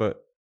cuddling. No,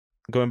 but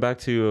going back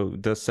to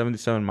the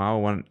 77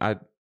 mile one, I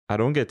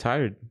don't get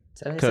tired.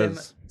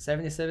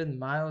 77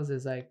 miles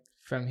is like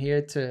from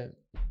here to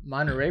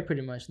Monterey,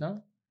 pretty much,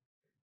 no?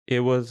 It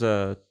was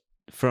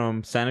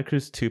from Santa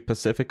Cruz to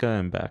Pacifica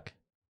and back.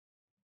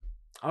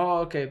 Oh,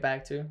 okay,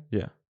 back to.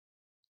 Yeah,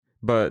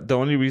 but the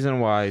only reason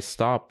why I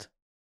stopped,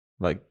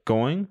 like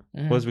going,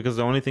 was because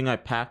the only thing I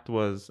packed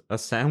was a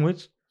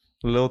sandwich,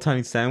 a little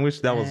tiny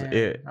sandwich. That was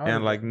it,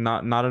 and like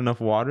not enough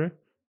water.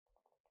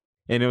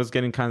 And it was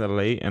getting kind of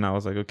late, and I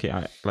was like,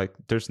 okay,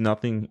 there's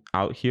nothing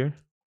out here.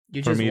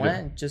 You just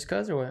went just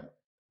cause or what?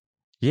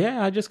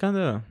 Yeah, I just kind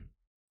of.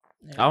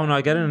 I don't know.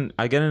 I get in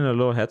a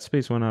little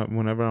headspace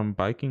whenever I'm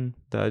biking.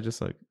 That I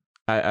just like,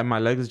 my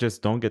legs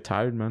just don't get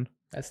tired, man.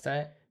 That's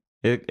tight.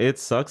 It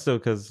sucks though,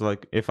 cause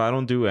like if I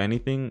don't do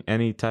anything,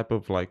 any type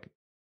of like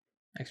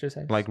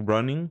exercise, like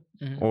running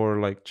or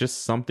like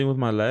just something with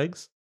my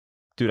legs,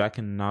 dude, I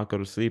cannot go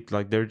to sleep.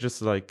 Like they're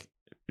just like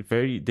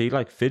they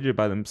like fidget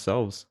by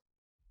themselves.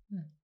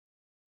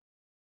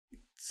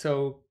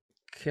 So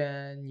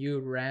can you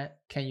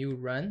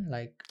run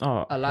like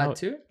a lot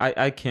too?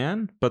 I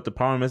can, but the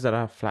problem is that I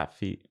have flat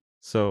feet,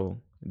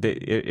 so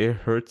it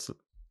hurts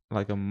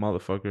like a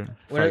motherfucker.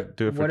 What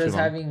does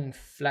having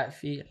flat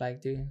feet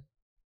like do?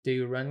 Do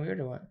you run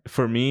weird or what?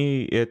 For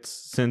me, it's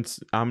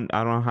since I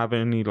don't have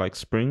any like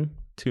spring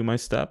to my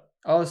step.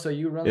 Oh, so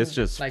you run? It's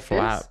just like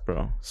flat, this?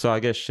 bro. So I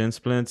get shin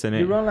splints and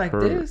You it run like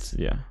hurts. this?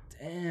 Yeah.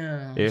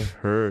 Damn. It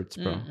hurts,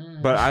 bro.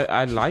 But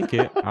I like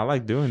it. I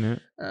like doing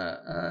it.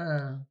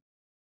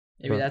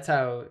 Maybe that's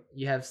how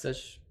you have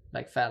such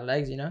like fat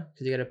legs, you know?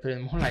 Because you gotta put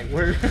in more like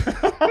work.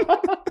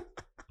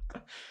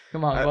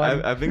 Come on,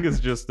 boy. I think it's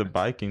just the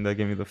biking that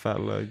gave me the fat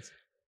legs.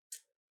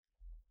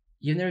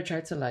 You never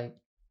tried to like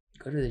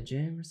go to the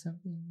gym or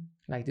something?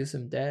 Like do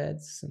some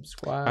deads, some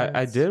squats?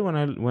 I did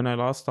when I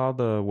lost all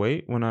the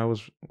weight when I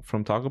was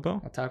from Taco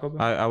Bell. Taco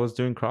Bell? I was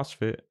doing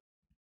CrossFit.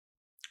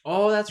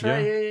 Oh, that's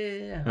right.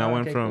 Yeah. And I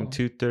went from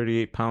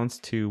 238 pounds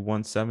to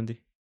 170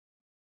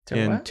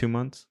 in what? 2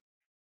 months.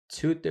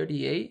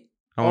 238?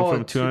 I went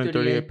from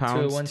 238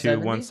 pounds to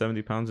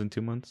 170 pounds in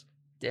 2 months.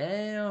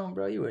 Damn,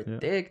 bro, you were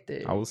thick.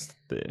 I was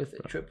thick with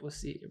a triple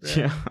C, bro.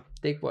 Yeah,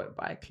 thick boy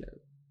bike club.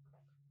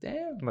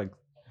 Damn. Like,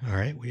 all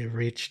right, we have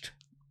reached.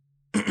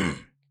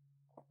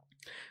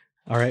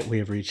 All right, we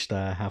have reached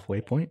the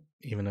halfway point.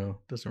 Even though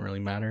it doesn't really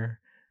matter.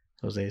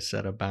 Jose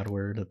said a bad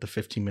word at the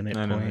 15-minute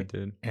point. I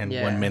did. And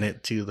 1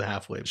 minute to the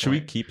halfway point. Should we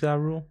keep that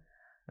rule?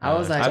 I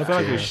was like, I feel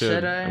like we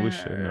should. We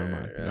should.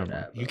 Never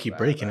mind. You keep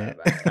breaking it.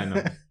 I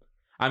know.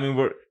 I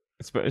mean,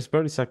 it's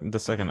barely the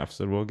second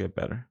episode. We'll get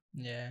better.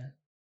 Yeah.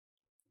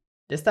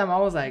 This time I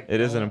was like, it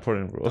is an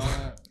important rule.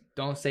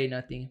 Don't say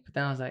nothing. But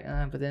then I was like,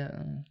 but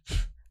then.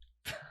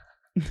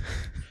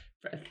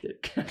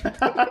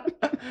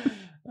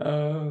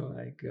 Oh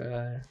my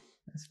god,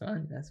 that's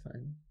fun.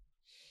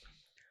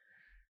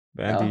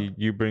 Andy,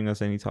 you bring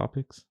us any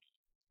topics?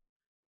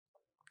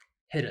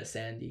 Hit us,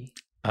 Andy.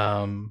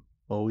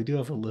 Well, we do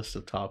have a list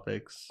of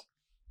topics.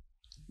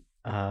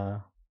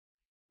 Well,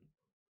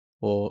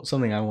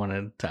 something I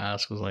wanted to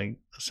ask was like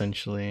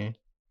essentially,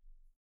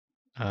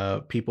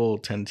 people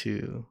tend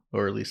to,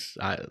 or at least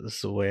this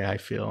is the way I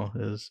feel,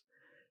 is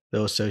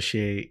they'll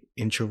associate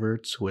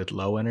introverts with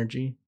low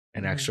energy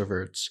and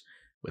extroverts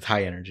with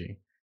high energy.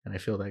 And I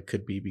feel that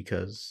could be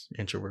because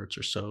introverts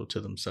are so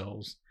to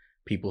themselves.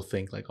 People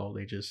think like, oh,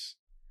 they just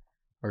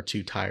are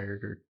too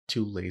tired or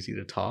too lazy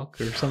to talk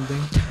or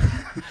something.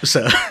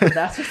 So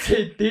that's what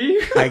they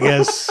think. I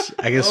guess.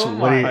 Oh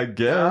what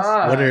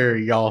are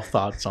y'all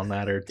thoughts on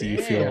that, or do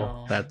you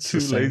feel that's too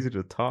lazy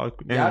to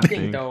talk? Yeah, I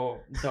think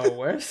the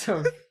worst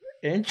of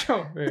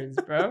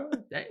introverts, bro.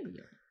 Dang.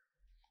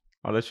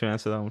 I'll let you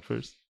answer that one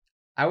first.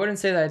 I wouldn't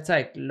say that it's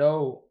like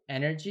low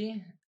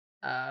energy.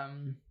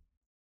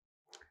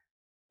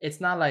 It's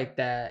not like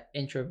that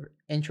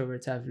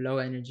introverts have low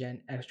energy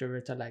and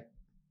extroverts are like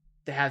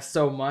they have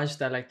so much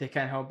that like they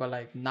can't help but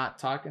like not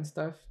talk and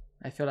stuff.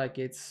 I feel like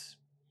it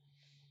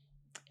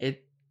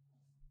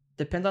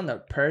depends on the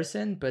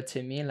person, but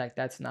to me like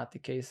that's not the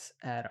case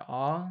at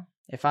all.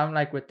 If I'm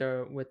like with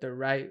the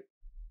right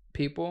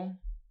people,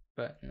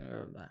 but you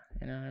know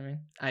what I mean?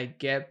 I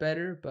get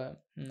better,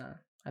 but no,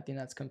 I think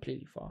that's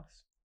completely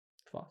false.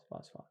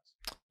 False.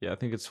 Yeah, I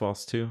think it's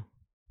false too.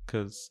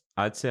 Because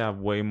I'd say I have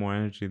way more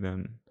energy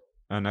than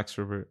an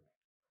extrovert.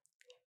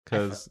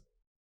 Because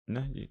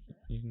no, you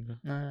can go.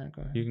 No,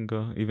 go ahead. You can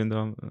go. Even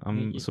though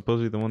I'm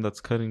supposedly the one that's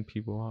cutting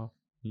people off,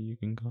 you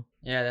can go.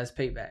 Yeah, that's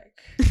payback.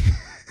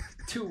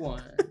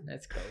 2-1.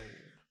 Let's go.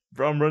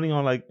 Bro, I'm running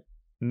on like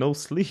no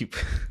sleep.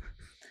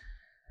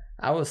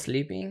 I was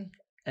sleeping,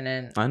 and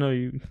then I know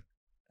you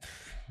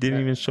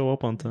didn't even show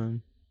up on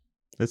time.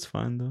 It's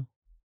fine though.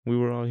 We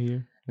were all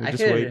here. We're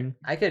just waiting.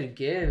 I could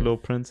give Little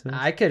Princess.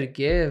 I could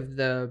give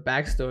the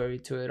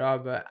backstory to it all,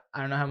 but I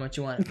don't know how much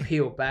you want to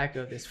peel back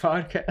of this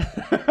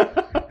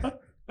podcast.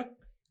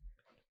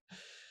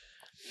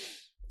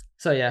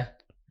 So yeah,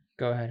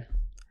 go ahead.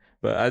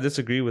 But I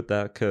disagree with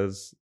that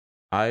because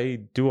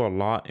I do a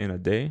lot in a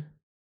day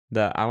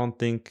that I don't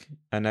think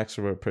an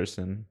extrovert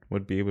person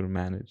would be able to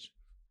manage.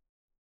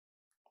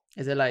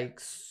 Is it like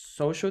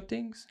social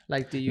things?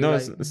 Like, do you? No,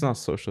 like, it's not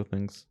social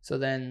things. So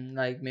then,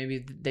 like,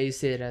 maybe they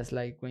see it as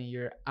like when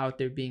you're out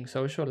there being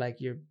social, like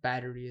your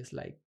battery is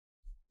like,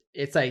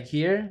 it's like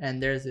here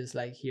and theirs is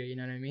like here. You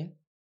know what I mean?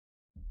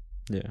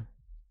 Yeah.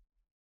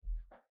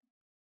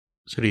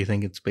 So do you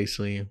think it's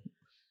basically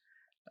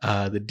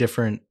the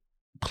different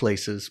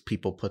places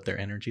people put their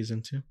energies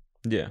into?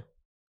 Yeah.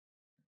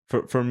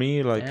 For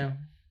me, like,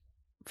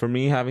 for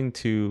me having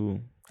to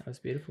that was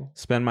beautiful.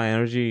 Spend my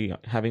energy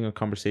having a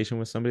conversation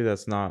with somebody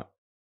that's not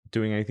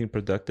doing anything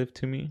productive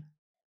to me,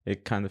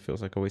 it kind of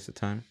feels like a waste of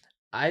time.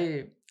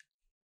 I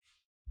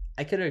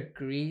could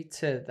agree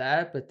to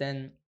that, but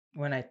then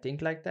when I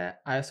think like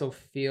that, I also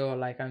feel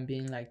like I'm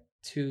being like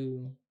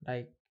too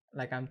like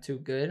I'm too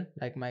good.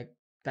 Like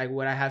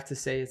what I have to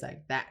say is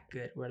like that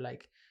good. Where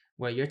like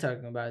what you're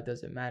talking about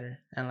doesn't matter,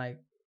 and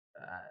like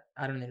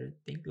I don't need to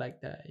think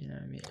like that. You know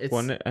what I mean?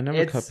 Well, I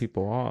never cut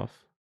people off.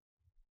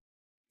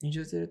 You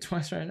just did it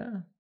twice right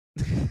now.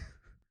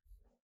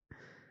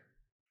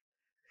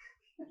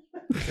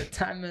 There's a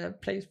time and a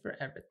place for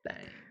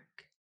everything.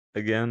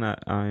 Again,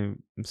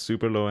 I'm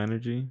super low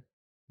energy.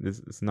 This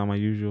is not my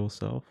usual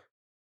self.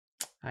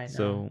 I know.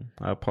 So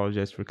I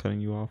apologize for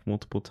cutting you off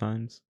multiple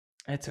times.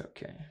 It's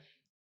okay.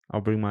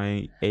 I'll bring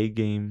my A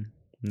game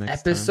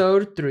next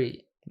Episode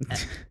 3.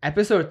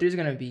 Episode 3 is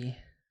gonna be.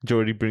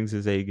 Jordy brings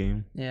his A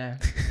game. Yeah,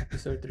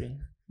 episode 3.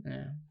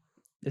 Yeah,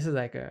 this is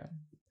like a.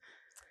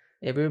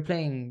 If we were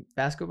playing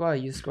basketball,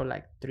 you score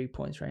like 3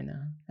 points right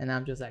now, and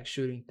I'm just like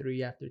shooting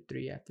 3 after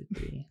 3 after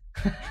 3.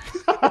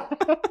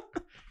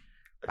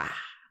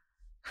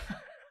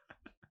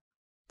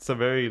 It's a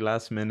very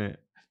last minute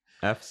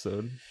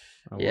episode.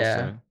 I will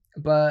say.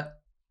 But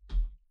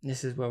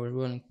this is what we're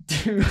willing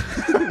to do.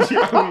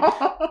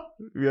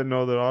 We had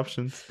no other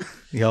options.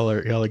 Y'all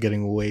are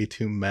getting way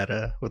too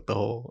meta with the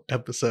whole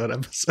episode.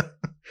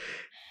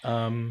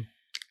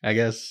 I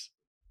guess.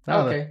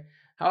 Okay.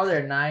 How are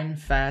there 9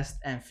 Fast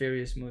and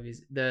Furious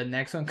movies? The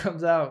next one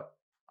comes out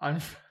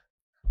on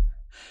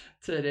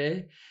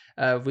today.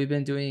 We've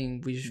been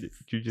doing.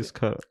 You just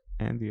cut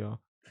Andy off.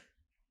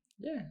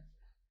 Yeah,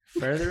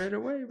 further it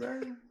away,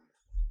 bro.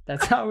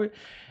 That's how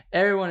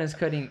everyone is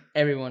cutting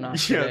everyone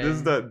off. Yeah,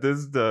 today. this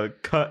is the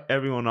cut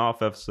everyone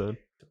off episode.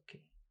 Okay.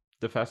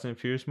 The Fast and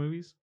Furious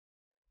movies.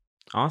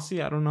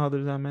 Honestly, I don't know how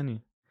there's that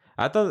many.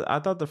 I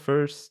thought the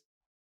first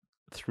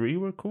 3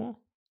 were cool.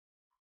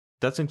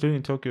 That's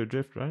including Tokyo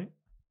Drift, right?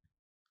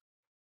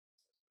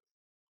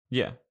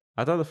 Yeah,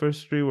 I thought the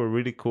first 3 were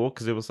really cool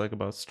because it was like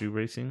about street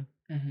racing,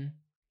 and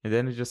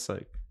then it just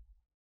like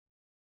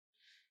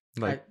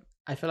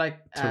I feel like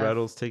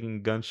Toretto's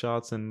taking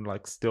gunshots and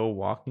like still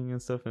walking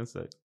and stuff, and it's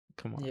like,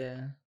 come on.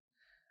 Yeah,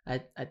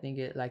 I think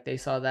it like they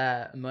saw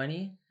that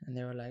money and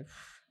they were like,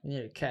 we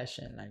need to cash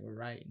in like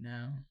right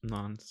now.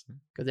 Nonsense.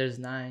 Because there's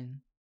 9,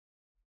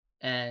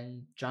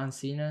 and John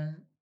Cena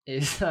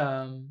is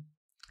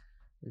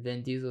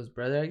Vin Diesel's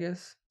brother, I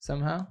guess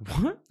somehow.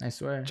 What? I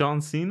swear. John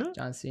Cena?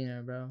 John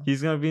Cena, bro.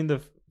 He's gonna be in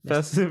the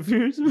Fast and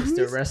Furious movies?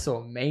 Mr.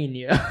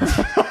 WrestleMania.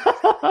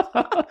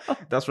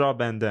 That's Rob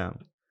Van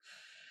Dam.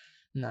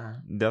 Nah.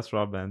 That's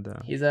Rob Van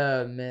Dam. He's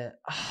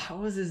what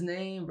was his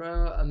name,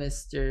 bro?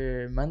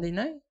 Mr. Monday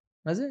Night?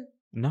 Was it?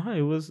 No,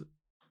 it was.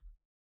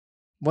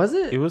 Was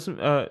it? It wasn't.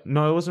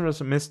 No, it wasn't.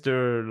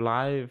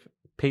 Mr.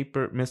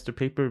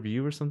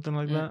 Pay-Per-View or something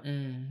like that.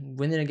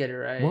 We didn't get it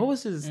right. What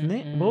was his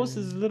name? What was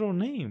his little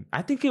name?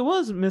 I think it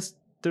was Mr.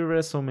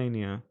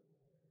 WrestleMania.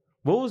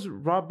 What was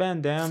Rob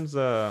Van Dam's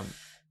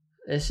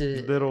This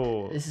is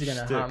gonna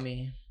shtick? haunt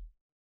me.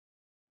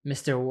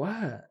 Mr.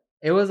 What?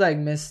 It was like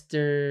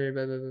Mr.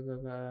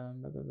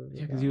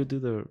 Yeah, because you would do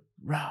the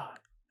Rob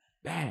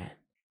Van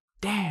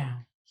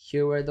Dam. He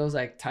would wear those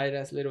like tight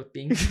ass little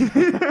things.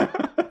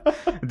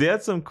 They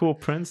had some cool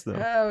prints though.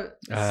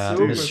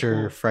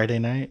 Mr. Cool. Friday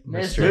Night.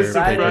 Mr.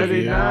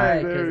 Friday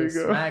Night. There Because you it's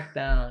go.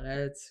 SmackDown.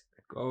 Let's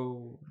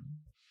go.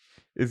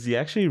 Is he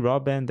actually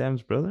Rob Van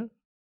Dam's brother?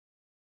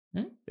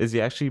 Hmm? Is he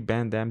actually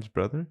Van Dam's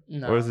brother?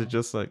 No. Or is it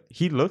just like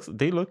they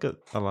look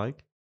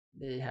alike?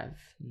 They have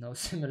no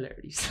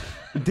similarities.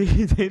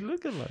 They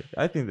look alike.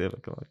 I think they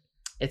look alike.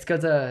 It's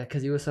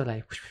because he was so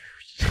like.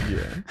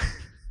 Yeah.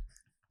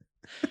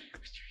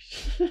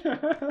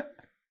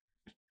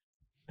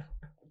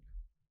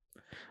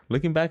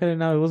 Looking back at it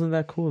now, it wasn't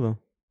that cool though.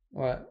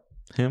 What?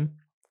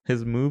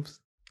 His moves.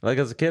 Like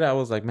as a kid, I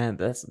was like, man,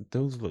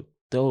 those look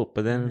dope.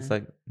 But then it's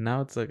like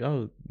now it's like,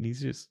 oh,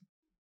 he's just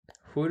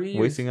Who do you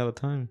wasting out of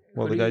time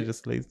while the guy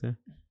just lays there.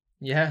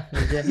 Yeah.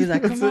 He's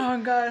like, come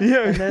on, guys.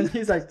 Yeah. And then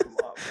he's like, come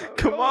on,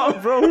 Come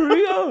on, bro,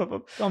 hurry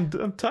up! I'm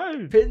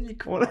tired. Pin me,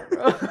 come on,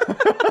 bro.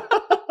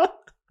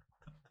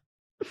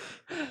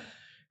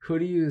 Who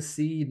do you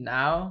see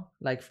now,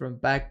 like from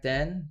back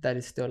then, that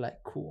is still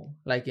like cool,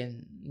 like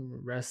in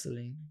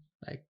wrestling,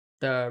 like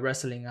the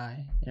wrestling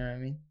eye? You know what I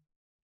mean?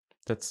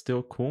 That's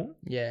still cool.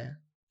 Yeah.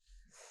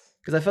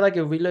 Because I feel like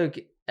if we look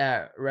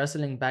at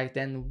wrestling back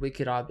then, we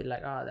could all be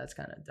like, "Oh, that's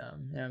kind of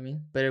dumb." You know what I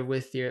mean? But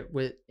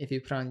if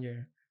you put on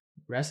your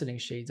wrestling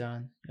shades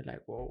on, you're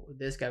like, "Whoa,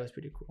 this guy was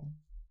pretty cool."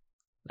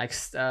 Like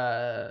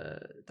The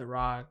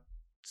Rock,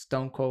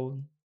 Stone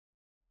Cold.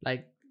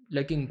 Like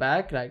looking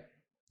back, like.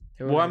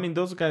 Well, I mean,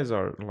 those guys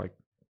are like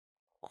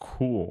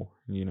cool,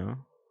 you know.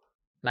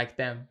 Like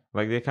them.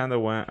 Like they kind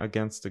of went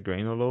against the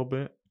grain a little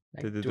bit.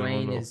 Like They did their own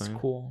Dwayne little is thing.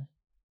 cool.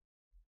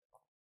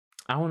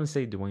 I want to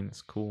say Dwayne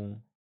is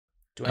cool.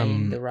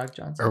 Dwayne The Rock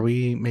Johnson. Are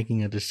we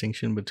making a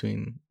distinction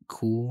between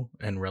cool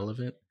and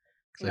relevant?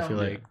 Because I No. feel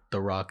like The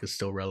Rock is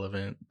still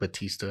relevant.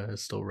 Batista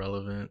is still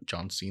relevant.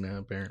 John Cena,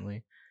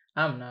 apparently.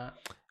 I'm not.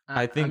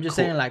 I think I'm just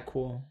cool. saying like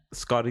cool.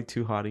 Scotty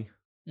Too Hottie,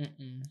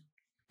 Mm-mm.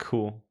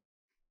 cool.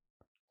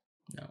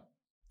 No.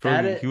 Bro,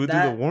 That he would do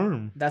that- the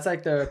worm. That's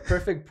like the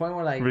perfect point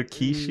where like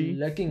Rikishi?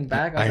 looking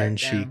back, I was Iron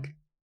like, damn. Sheik.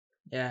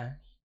 Yeah,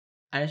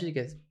 Iron Sheik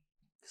is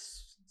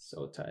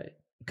so tight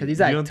because he's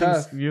you like don't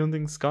tough. Think, you don't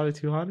think Scotty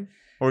Too Hottie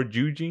or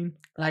Eugene?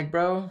 Like,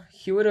 bro,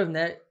 he would have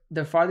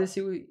the farthest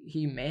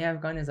he may have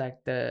gone is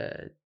like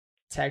the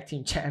tag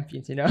team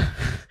champions, you know,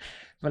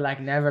 but like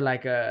never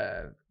like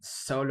a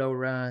solo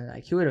run.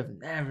 Like he would have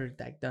never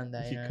like done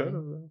that. He You know could what I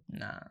have. mean?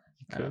 Nah,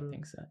 I could've. don't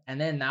think so. And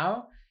then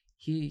now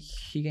he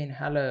gained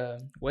hella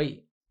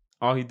weight.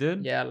 Oh, he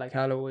did? Yeah, like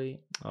hella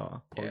weight.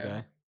 Oh, poor Yeah.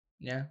 guy.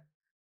 Yeah.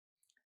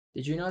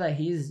 Did you know that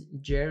he's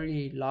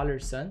Jerry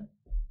Lawler's son?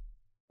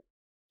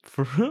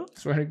 For real?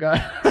 Swear to God.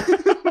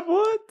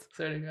 What?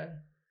 Swear to God.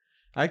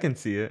 I can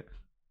see it.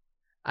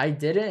 I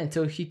didn't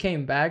until he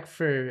came back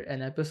for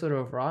an episode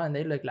of Raw, and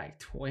they look like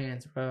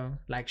twins, bro.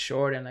 Like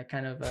short and like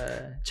kind of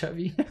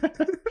chubby.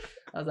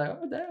 I was like,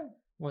 oh damn.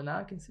 Well, now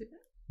I can see it.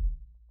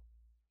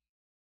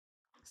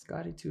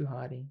 Scotty too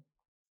hottie.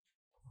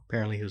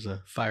 Apparently, he was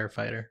a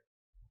firefighter.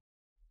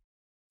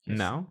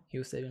 Now? He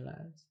was saving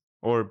lives.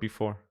 Or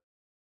before?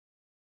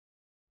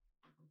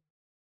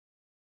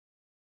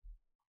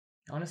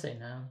 I want to say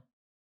now.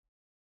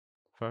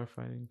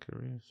 Firefighting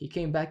career. He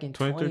came back in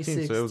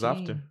 2013, so it was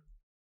after.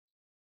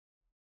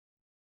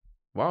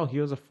 Wow, he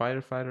was a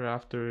firefighter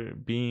after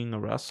being a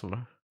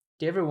wrestler.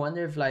 Do you ever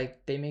wonder if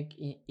like they make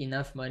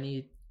enough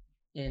money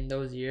in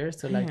those years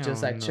to like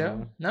just like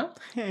chill? No?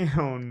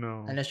 Hell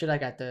no. Unless you're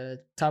like at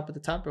the top of the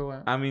top or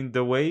what? I mean,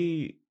 the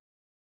way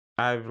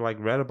I've like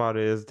read about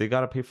it is they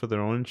gotta pay for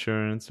their own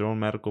insurance, their own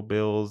medical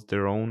bills,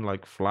 their own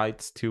like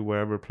flights to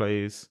wherever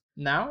place.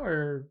 Now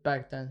or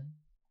back then?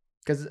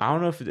 Because I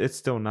don't know if it's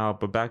still now,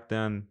 but back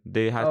then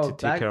they had to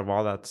take care of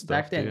all that stuff.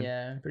 Back then, dude.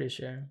 Yeah, I'm pretty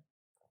sure.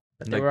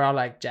 But they were all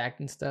like jacked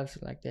and stuff,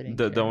 so like they didn't.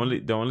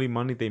 The only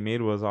money they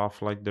made was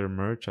off like their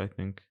merch, I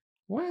think.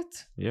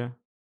 What? Yeah.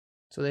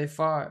 So they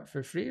fought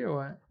for free or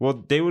what?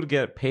 Well, they would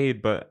get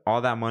paid, but all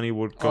that money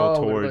would go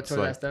towards like,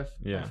 that stuff.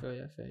 Yeah. I feel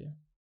you.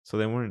 So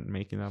they weren't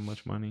making that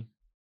much money.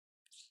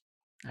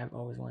 I've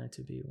always wanted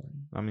to be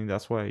one. I mean,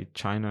 that's why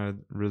China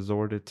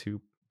resorted to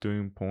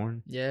doing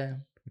porn. Yeah.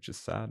 Which is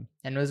sad.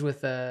 And it was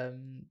with I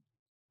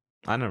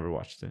never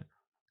watched it.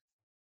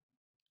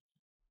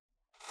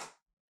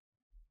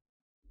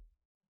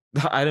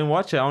 I didn't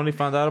watch it. I only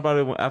found out about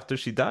it after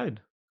she died.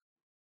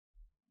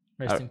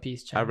 Rest in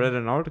peace, China. I read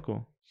an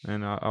article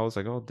and I was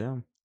like, oh,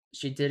 damn.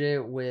 She did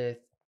it with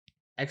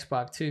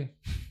X-Pac too.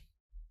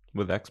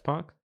 With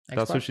X-Pac?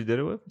 That's what she did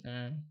it with?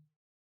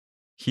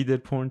 He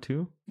did porn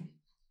too?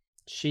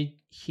 He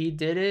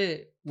did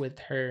it with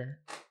her.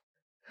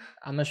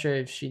 I'm not sure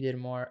if she did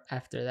more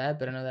after that,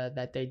 but I know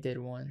that they did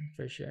one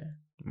for sure.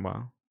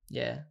 Wow.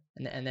 Yeah.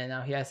 And then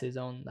now he has his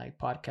own like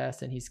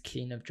podcast and he's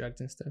clean of drugs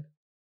and stuff.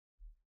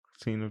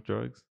 Clean of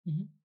drugs?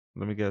 Mm-hmm.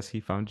 Let me guess, he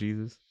found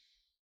Jesus?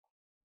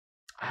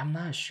 I'm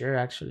not sure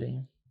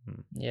actually.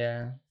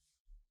 Yeah.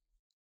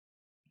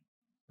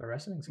 But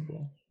wrestling's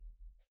cool.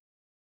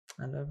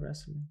 I love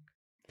wrestling.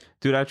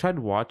 Dude, I tried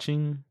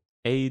watching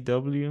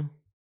AEW.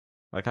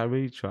 Like I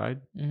really tried.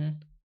 Mm-hmm.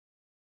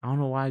 I don't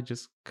know why I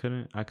just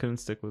couldn't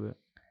stick with it.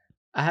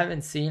 I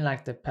haven't seen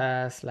like the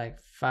past like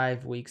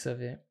 5 weeks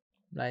of it.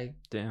 Like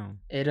damn.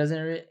 It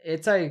doesn't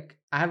it's like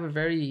I have a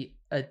very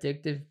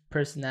addictive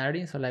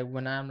personality, so like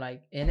when I'm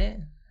like in it,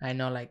 I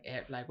know like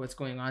what's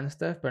going on and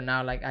stuff, but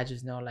now like I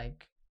just know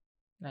like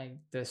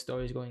the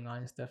stories going on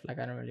and stuff. Like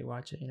I don't really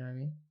watch it, you know what I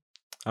mean?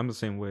 I'm the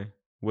same way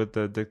with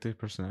the addictive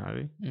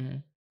personality. Mm-hmm.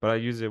 But I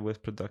use it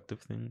with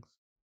productive things.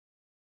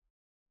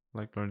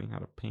 Like learning how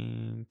to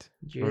paint,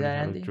 learning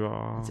how to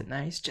draw. It's a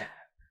nice job.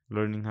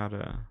 Learning how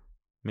to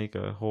make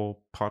a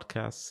whole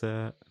podcast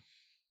set.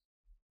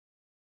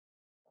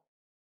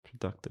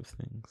 Productive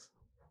things.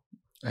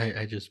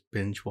 I just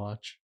binge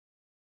watch.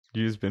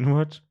 You just binge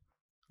watch?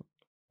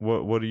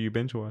 What do you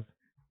binge watch?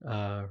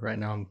 Right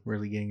now I'm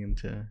really getting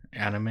into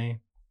anime.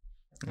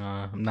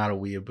 I'm not a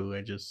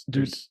weeaboo.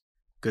 There's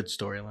good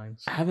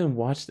storylines. I haven't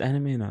watched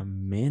anime in a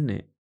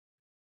minute.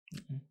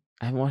 Mm-hmm.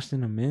 I haven't watched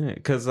in a minute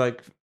because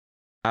like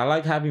I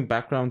like having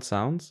background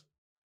sounds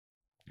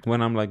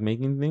when I'm like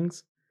making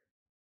things,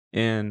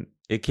 and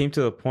it came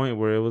to the point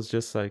where it was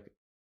just like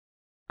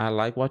I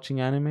like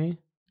watching anime,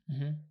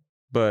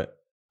 but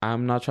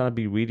I'm not trying to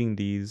be reading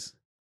these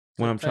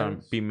when I'm trying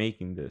to be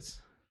making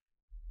this,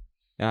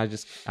 and I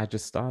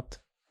just stopped.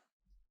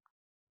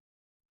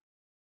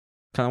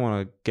 Kind of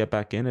want to get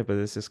back in it, but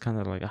it's just kind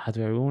of like,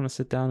 do I really want to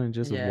sit down and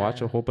just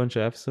watch a whole bunch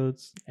of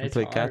episodes and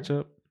play catch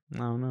up? I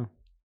don't know.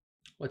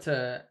 What's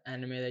a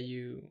anime that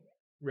you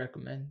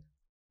recommend?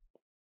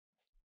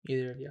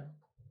 Either of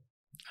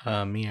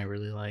y'all? Me, I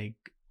really like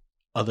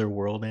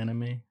Otherworld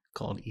anime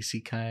called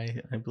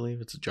Isekai, I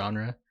believe it's a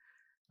genre.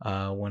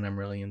 One I'm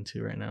really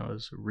into right now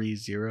is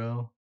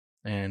Re:Zero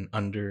and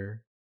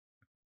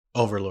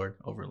Overlord.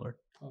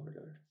 I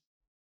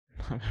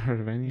haven't heard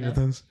of any of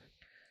those.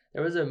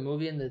 There was a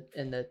movie in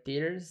the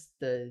theaters,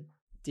 the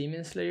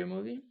Demon Slayer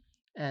movie,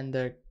 and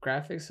the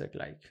graphics look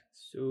like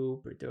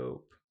super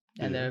dope.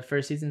 And the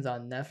first season's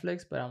on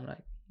Netflix, but I'm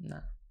like, nah,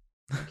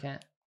 I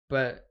can't.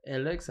 But it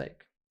looks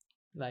like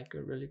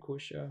a really cool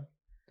show.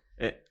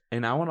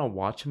 And I want to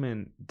watch them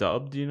in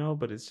dubbed,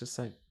 but it's just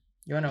like,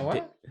 you want to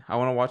what? I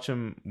want to watch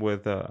them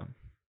with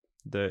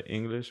the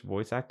English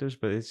voice actors,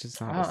 but it's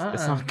just not.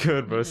 It's not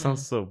good, bro. It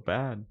sounds so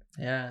bad.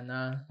 Yeah,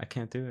 nah. I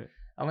can't do it.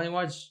 I only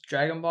watched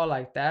Dragon Ball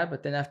like that,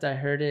 but then after I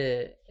heard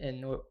it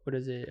in what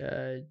is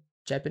it,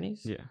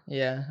 Japanese?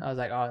 Yeah. I was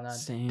like, oh no,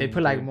 same, they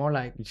put like more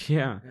like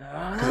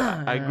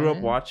I grew up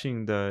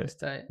watching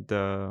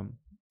the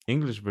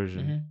English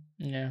version.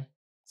 Yeah.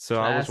 So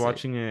classic. I was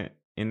watching it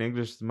in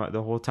English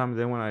the whole time.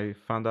 Then when I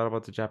found out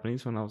about the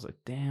Japanese one, I was like,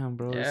 damn,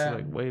 bro, this is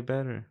like way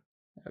better.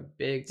 A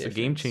big difference. It's a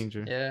game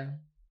changer. Yeah.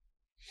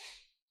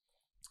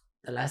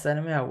 The last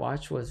anime I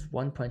watched was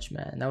One Punch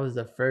Man. That was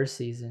the first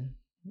season.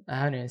 I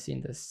haven't even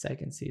seen the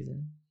second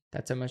season.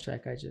 That's how much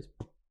like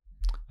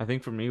I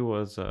think for me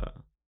was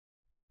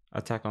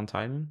Attack on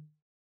Titan,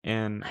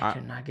 and I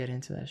could not get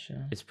into that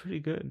show. It's pretty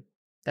good.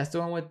 That's the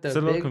one with the it's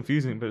a little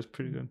confusing, but it's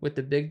pretty good. With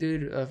the big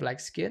dude of like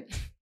skin,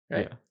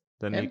 right?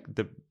 Yeah,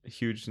 the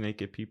huge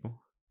naked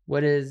people.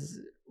 What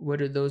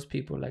do those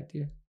people like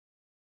do?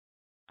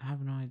 I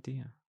have no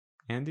idea.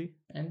 Andy?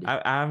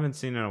 I haven't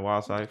seen it in a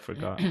while, so I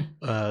forgot.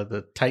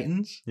 The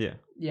Titans? Yeah.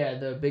 Yeah,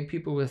 the big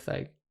people with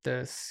like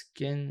the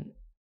skin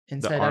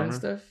inside out and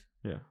stuff.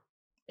 Yeah.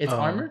 It's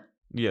armor?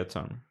 Yeah, it's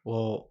armor.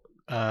 Well,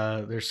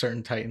 there's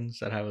certain Titans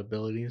that have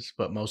abilities,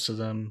 but most of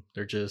them,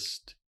 they're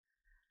just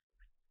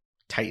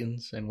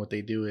Titans, and what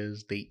they do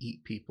is they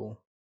eat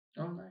people.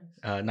 Oh,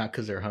 nice. Not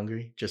because they're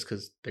hungry, just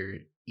because they're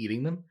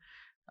eating them.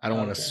 I don't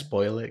want to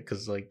spoil it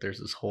because like there's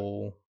this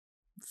whole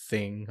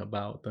thing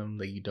about them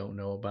that you don't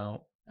know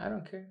about. I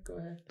don't care. Go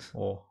ahead.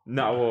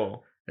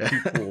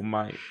 People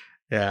might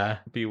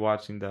be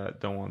watching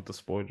that don't want the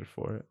spoiler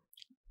for it.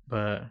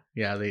 But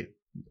yeah, they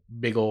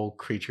big old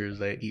creatures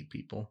that eat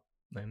people,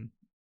 and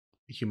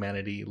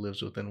humanity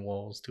lives within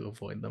walls to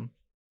avoid them.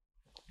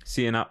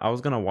 See, and I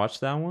was gonna watch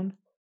that one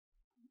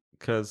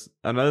because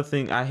another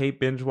thing, I hate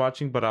binge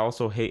watching, but I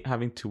also hate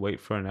having to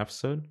wait for an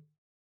episode.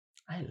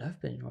 I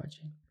love binge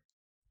watching.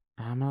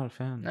 I'm not a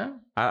fan. No,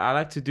 I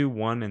like to do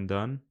one and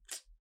done.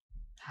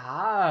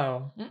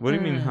 How? What do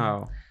you mean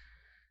how?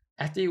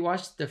 After you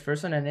watch the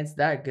first one and it's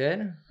that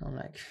good, I'm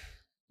like,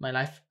 my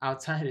life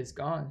outside is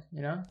gone.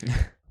 You know,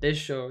 this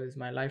show is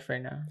my life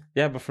right now.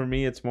 Yeah, but for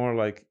me, it's more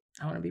like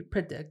I want to be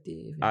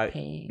productive.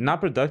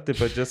 Not productive,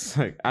 but just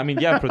like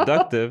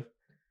productive.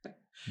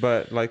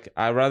 But like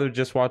I'd rather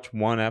just watch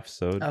one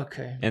episode.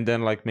 Okay. And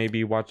then like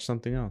maybe watch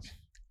something else.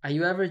 Are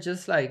you ever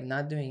just like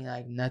not doing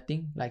like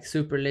nothing, like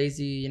super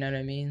lazy? You know what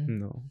I mean?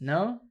 No.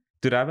 No?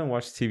 Dude, I haven't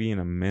watched TV in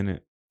a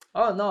minute.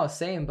 Oh no,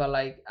 same. But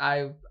like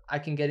I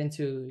can get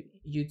into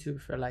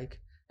YouTube for like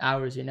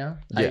hours. You know?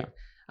 Like,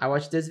 I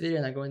watch this video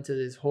and I go into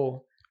this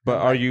hole. But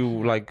are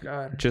you like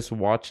just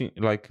watching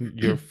like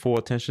your full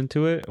attention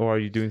to it, or are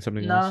you doing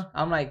something else? No,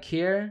 I'm like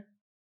here.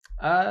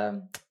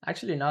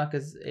 Actually not,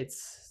 because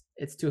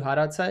it's too hot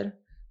outside,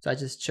 so I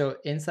just chill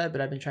inside.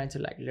 But I've been trying to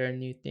like learn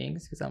new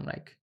things because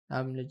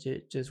I'm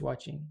legit just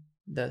watching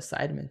the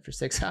Sidemen for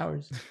 6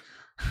 hours.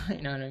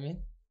 You know what I mean?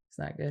 It's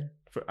not good.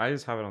 I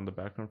just have it on the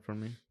background for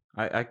me.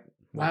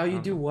 Wow,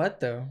 you do what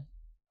though?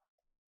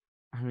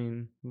 I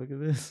mean, look at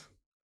this.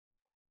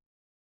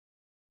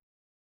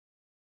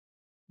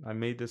 I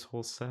made this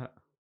whole set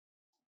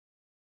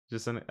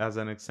just as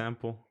an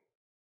example.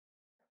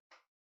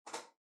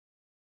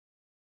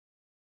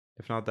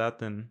 If not that,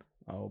 then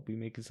I'll be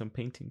making some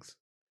paintings.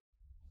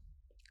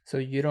 So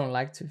you don't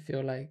like to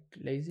feel like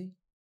lazy?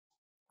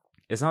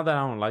 It's not that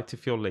I don't like to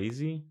feel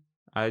lazy.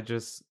 I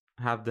just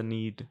have the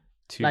need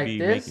to like be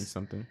this? making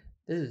something.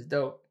 This is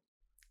dope.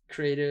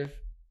 Creative,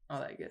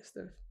 all that good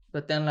stuff.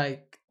 But then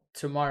like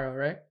tomorrow,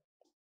 right?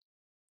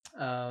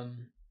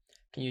 Can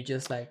you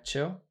just like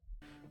chill?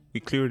 We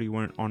clearly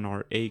weren't on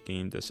our A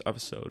game this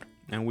episode,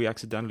 and we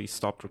accidentally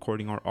stopped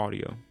recording our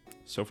audio.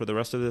 So for the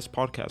rest of this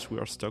podcast, we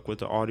are stuck with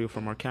the audio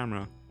from our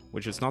camera,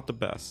 which is not the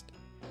best.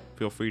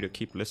 Feel free to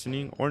keep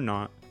listening or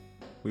not.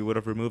 We would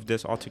have removed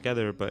this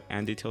altogether, but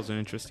Andy tells an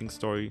interesting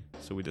story,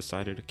 so we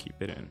decided to keep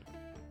it in.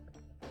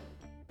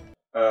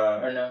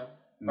 Or no?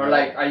 Or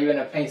like, are you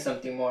gonna paint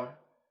something more?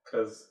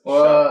 Because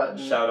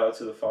shout out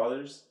to the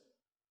fathers.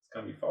 It's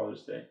gonna be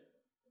Father's Day,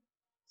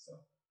 so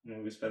I'm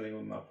gonna be spending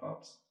with my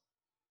pops.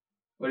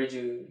 What did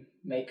you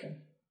make him?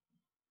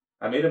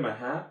 I made him a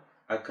hat,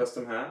 a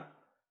custom hat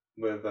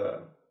with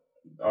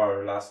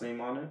our last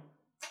name on it.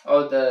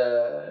 Oh,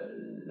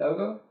 the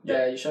logo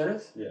that you showed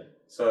us? Yeah.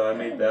 So I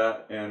made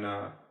that, and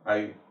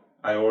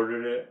I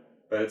ordered it,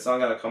 but it's not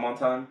gonna come on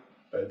time.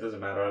 But it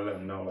doesn't matter. I let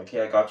him know, like,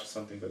 hey, I got you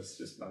something, but it's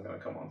just not gonna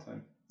come on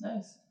time.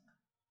 Nice.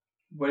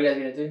 What are you guys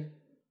gonna do?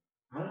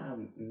 I don't have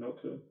no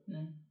clue.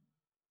 Mm.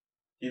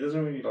 He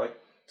doesn't really like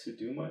to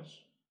do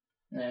much.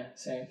 Yeah,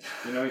 same.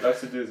 You know, he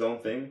likes to do his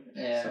own thing.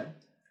 Yeah. So.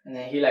 And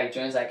then he like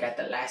joins like at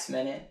the last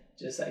minute,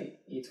 just like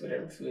eats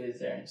whatever food is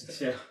there and stuff.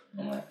 Yeah.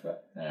 I'm like, fuck,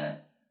 alright.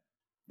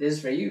 This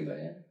is for you, but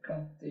yeah,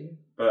 come, do you.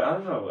 But I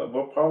don't know.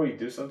 We'll probably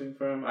do something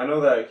for him. I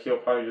know that he'll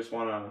probably just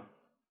want to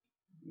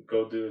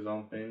go do his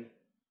own thing,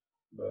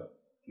 but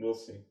we'll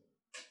see.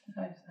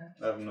 Nice.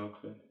 I have no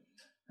clue.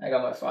 I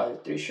got my father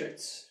 3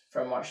 shirts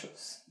from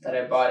Marshalls that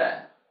I bought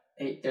at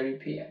 8:30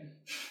 p.m.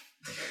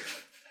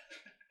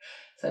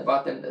 So I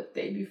bought them the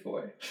day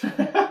before.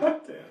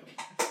 Damn.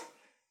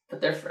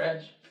 But they're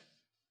fresh.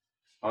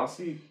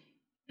 Honestly,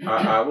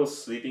 I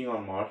was sleeping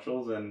on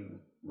Marshalls and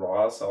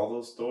Ross, all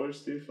those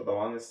stores, dude, for the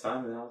longest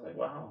time, and I was like,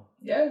 wow.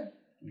 Yeah.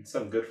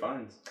 Some good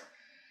finds.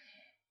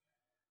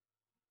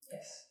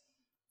 Yes.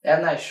 They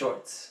have nice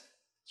shorts.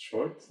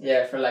 Shorts?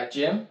 Yeah, for like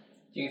gym.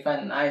 You can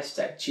find nice,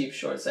 like, cheap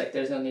shorts. Like,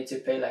 there's no need to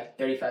pay, like,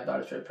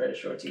 $35 for a pair of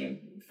shorts. You can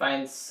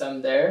find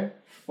some there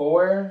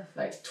for,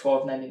 like,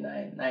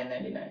 $12.99,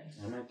 $9.99.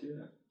 I might do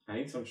that. I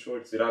need some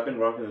shorts. Dude, I've been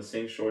rocking the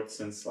same shorts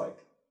since, like,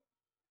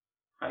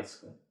 high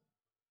school.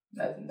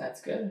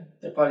 That's good.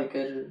 They're probably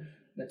good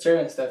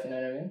material and stuff, you know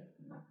what I mean?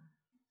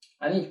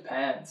 I need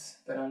pants,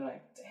 but I'm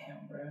like,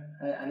 damn, bro.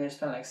 I need to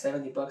spend like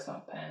 $70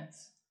 on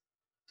pants.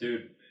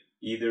 Dude,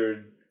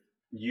 either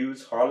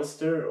use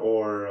Hollister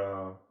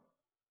or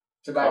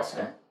to buy Costco.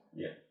 pants?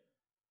 Yeah.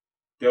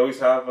 They always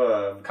have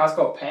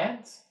Costco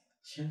pants?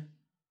 Yeah.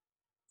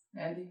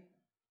 Andy,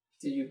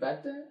 did you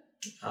bet that?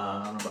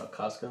 I don't know about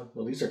Costco.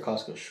 Well, these are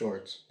Costco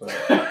shorts, but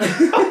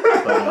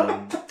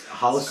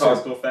Hollister.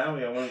 Costco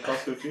family. I want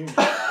Costco jeans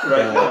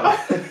right now.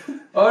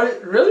 Oh,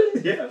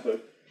 really? Yeah,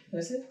 but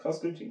is it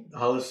Costco jeans?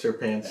 Hollister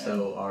pants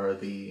though are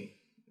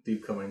do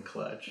come in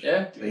clutch.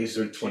 Yeah. They used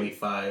to be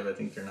 25. I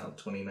think they're now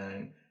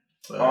 29.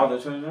 But, they're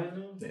 29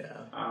 now? Yeah.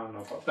 I don't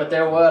know about but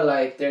they're what,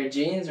 like they're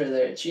jeans or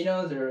they're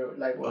chinos or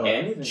like what?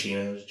 Anything.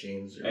 Chinos,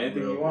 jeans,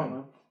 anything you want,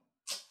 man.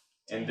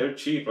 And they're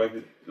cheap.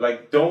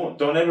 Like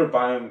don't ever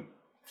buy them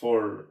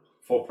for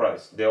full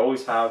price. They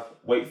always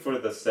wait for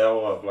the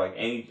sale of like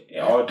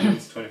all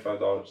jeans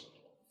 $25.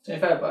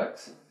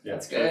 $25? Yeah,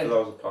 that's good.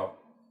 $25 a pop.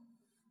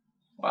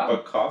 Wow.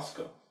 But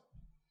Costco,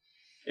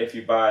 if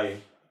you buy,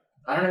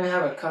 I don't even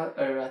have a cut.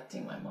 Or I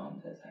think my mom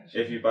does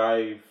actually. If you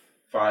buy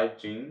 5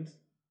 jeans,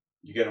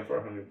 you get them for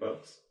 $100.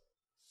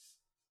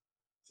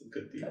 It's a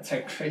good deal. That's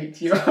a great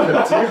deal.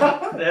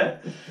 Yeah.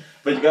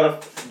 But you gotta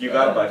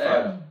buy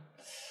 5.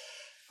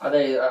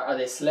 Are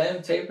they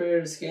slim,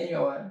 tapered, skinny,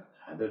 or what?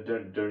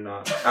 They're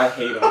not. I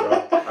hate them,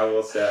 bro. I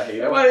will say I hate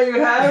them. Why do you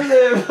have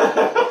them?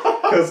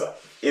 Because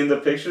in the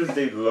pictures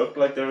they look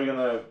like they were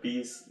gonna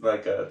be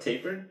like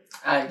tapered.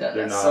 I've done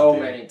that so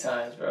many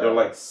times, bro. They're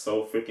like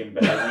so freaking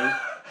baggy.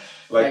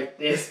 like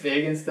this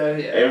big and stuff.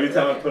 Yeah, every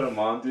time I put them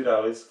on, dude, I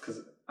always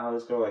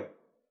go like,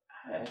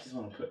 I just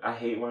want to I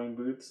hate wearing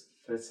boots.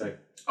 But it's like,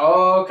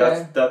 oh,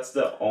 okay. That's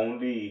the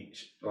only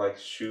like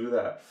shoe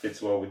that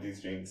fits well with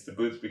these jeans, the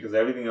boots, because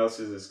everything else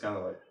is just kind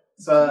of like.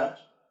 But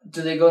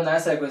do they go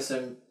nice like with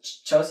some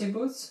Chelsea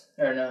boots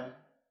or no?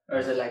 Or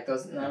is it like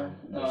those? No,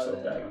 they're so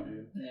baggy,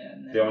 dude. Yeah,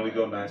 they only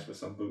go nice with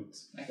some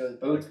boots. Like those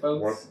boots,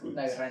 work boots,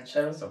 like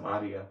rancheros. Some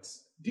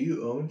Adidas. Do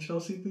you own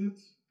Chelsea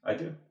boots? I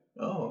do.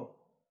 Oh.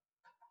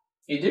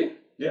 You do?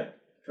 Yeah.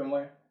 From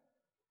where?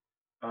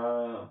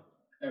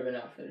 Urban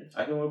Outfitters.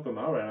 I can whip them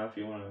out right now if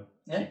you want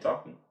to keep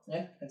talking.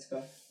 Yeah, let's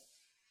go.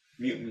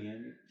 Mute me,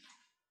 Andy.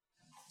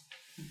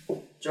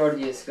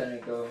 Jordy is gonna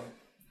go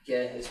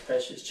get his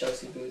precious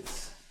Chelsea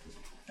boots.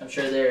 I'm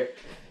sure they're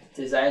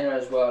designer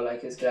as well,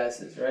 like his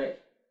glasses, right?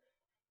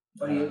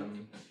 What do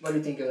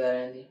you think of that,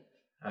 Andy?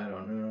 I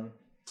don't know.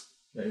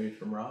 Maybe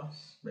from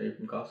Ross? Maybe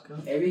from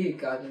Costco? Maybe he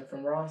got them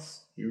from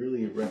Ross. He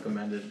really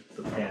recommended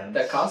the pants.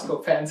 The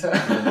Costco pants, huh?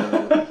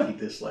 Even though he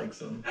dislikes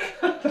them.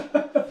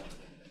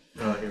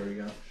 Oh, here we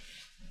go.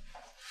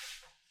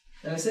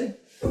 Let me see.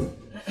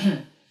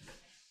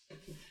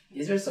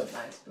 These are some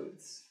nice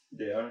boots.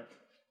 They are.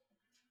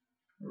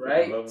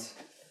 Right?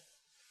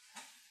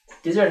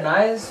 These are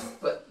nice,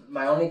 but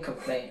my only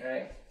complaint,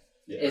 right,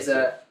 is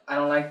I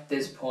don't like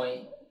this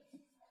point.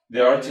 They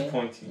are too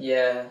pointy.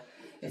 Yeah.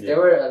 If they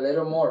were a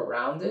little more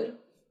rounded.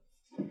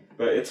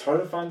 But it's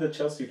hard to find the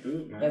Chelsea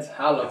boot, man. It's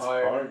hella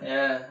hard.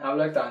 Yeah. I've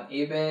looked on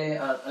eBay.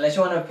 Unless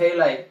you want to pay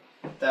like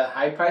the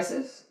high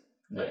prices.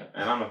 Yeah.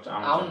 And I'm not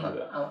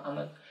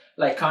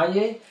like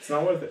Kanye. It's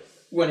not worth it.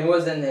 When he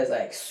was in his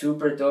like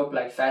super dope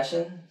like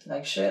fashion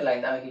like shit,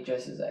 like now he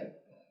dresses like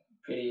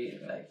pretty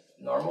like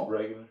normal.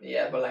 Regular.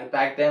 Yeah, but like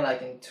back then,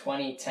 like in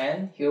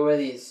 2010, he would wear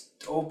these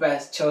dope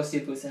ass Chelsea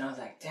boots, and I was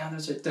like, damn,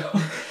 those are dope.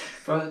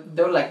 Bro,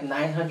 they were like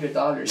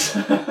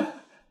 $900.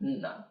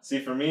 No. See,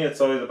 for me, it's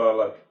always about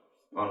like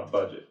on a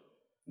budget.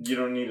 You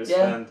don't need to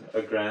spend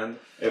 $1,000.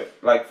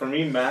 Like for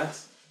me,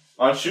 max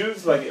on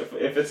shoes. Like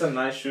if it's a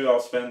nice shoe, I'll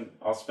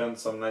spend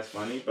some nice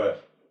money.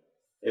 But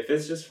if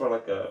it's just for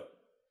like a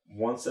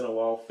once in a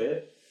while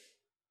fit,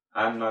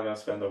 I'm not gonna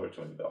spend over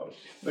 $20.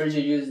 Where'd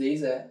you use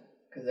these at?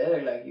 Because they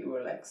look like you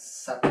were like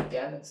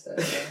Zapotean and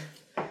stuff.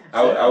 Yeah?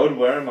 I would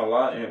wear them a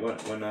lot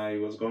when I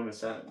was going to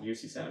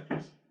UC Santa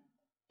Cruz.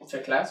 To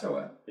class or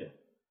what? Yeah.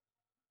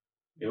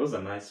 It was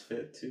a nice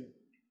fit too.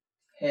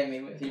 Hit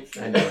me with your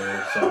I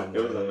never saw him.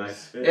 It was a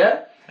nice fit.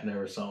 Yeah? I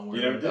never saw him.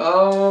 You never did?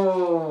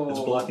 Oh. It's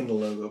blocking the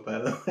logo, by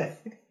the way.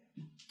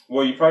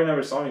 Well, you probably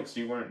never saw me because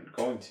you weren't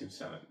going to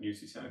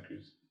UC Santa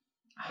Cruz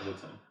at the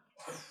time.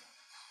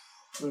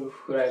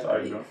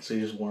 Sorry, bro. So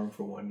you just wore him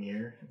for 1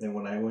 year, and then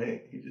when I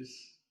went, he just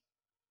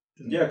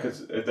didn't. Yeah,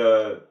 because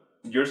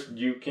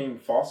you came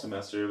fall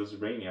semester. It was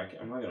rainy.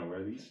 I'm not gonna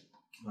wear these.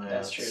 Oh, yeah,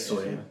 that's true.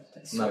 Suede.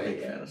 That's I'm not a suede,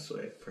 big fan of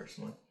suede,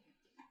 personally.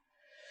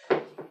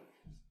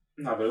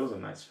 No, but it was a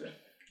nice fit.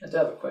 I do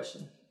have a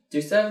question. Do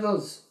you still have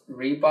those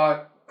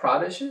Reebok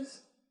Prada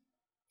shoes?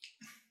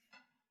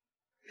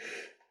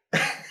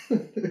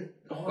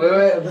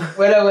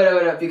 Wait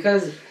up.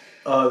 Because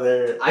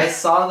I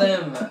saw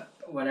them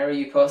whenever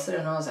you posted it,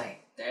 and I was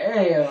like,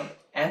 damn,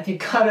 Anthony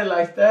got it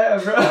like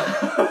that,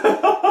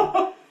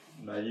 bro.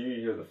 Now you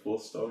hear the full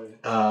story.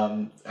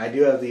 I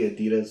do have the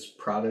Adidas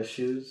Prada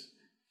shoes.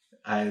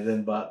 I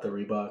then bought the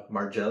Reebok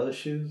Margiela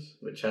shoes,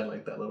 which had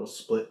like that little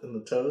split in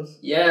the toes.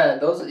 Yeah,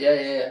 those.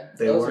 Yeah.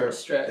 Those are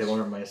stretch. They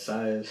weren't my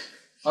size.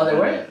 So they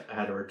weren't. I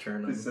had to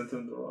return them. They sent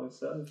them the wrong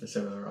size. They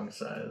sent me the wrong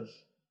size.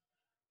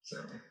 So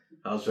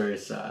I was very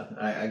sad.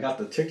 I got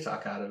the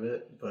TikTok out of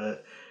it,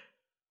 but.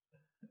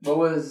 What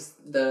was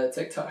the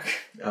TikTok?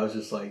 I was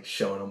just like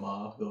showing him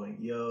off, going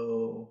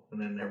yo,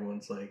 and then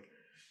everyone's like,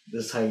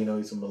 "This is how you know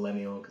he's a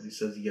millennial because he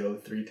says yo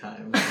 3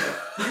 times."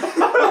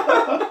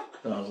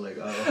 And I was like,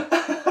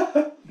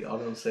 "Oh, y'all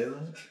don't say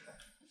that?"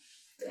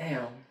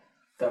 Damn,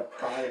 the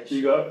pride.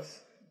 You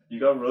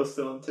got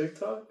roasted on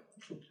TikTok.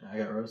 I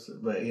got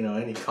roasted, but you know,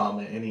 any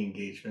comment, any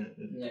engagement,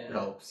 it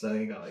helps. I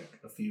think I got like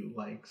a few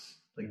likes,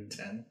 like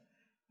 10.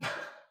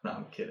 No,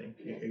 I'm kidding.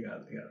 It got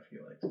a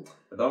few likes.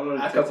 I don't know.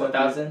 A couple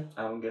thousand.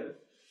 I don't get it.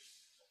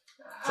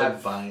 It's like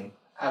Vine.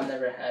 I've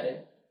never had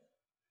it.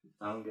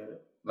 I don't get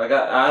it. Like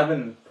I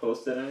haven't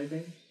posted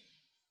anything.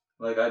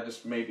 Like I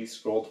just maybe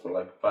scrolled for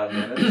like 5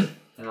 minutes,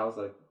 and I was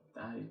like,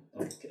 I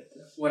don't get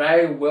this. What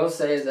I will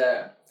say is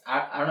that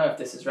I don't know if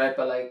this is right,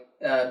 but like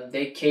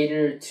they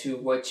cater to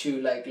what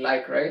you like,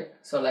 right?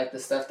 So like the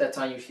stuff that's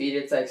on your feed,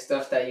 it's like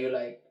stuff that you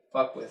like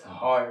fuck with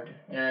hard.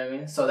 You know what I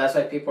mean? So that's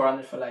why people are on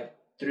there for like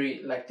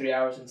 3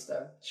 hours and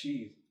stuff.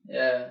 Jeez.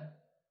 Yeah.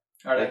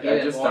 Or like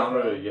I just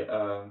downloaded it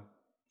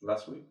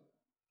last week.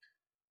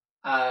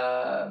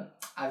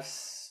 I've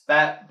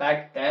spat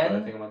back then.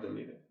 But I think I'm gonna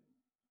delete it.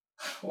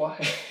 Why?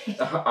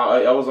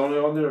 I was only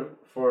on there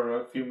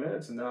for a few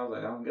minutes, and then I was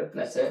like, I don't get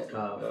this. That's it.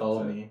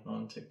 Follow me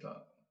on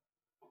TikTok.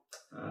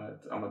 I'm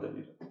gonna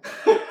delete it.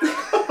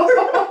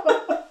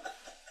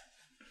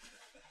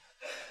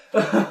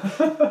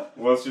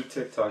 What's your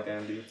TikTok,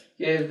 Andy?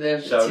 Give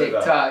them the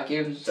TikTok.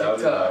 Give them the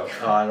TikTok.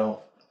 Oh, I don't.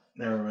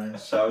 Never mind.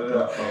 Shout it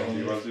out,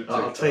 Andy. What's your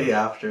TikTok? I'll tell you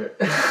after.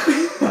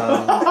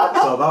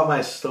 So about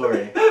my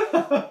story.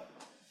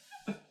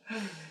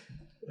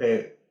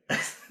 Wait,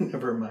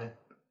 never mind.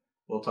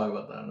 We'll talk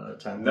about that another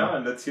time.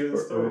 No, let's hear the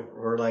story.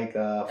 We're like we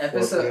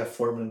have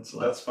 4 minutes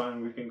left. That's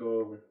fine. We can go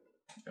over.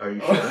 Are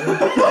you sure?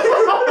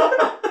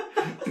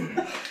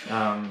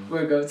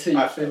 We'll go till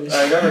you finish.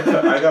 I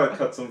gotta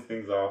cut some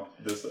things off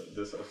this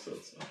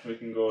episode, so we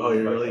can go. Oh,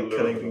 you're really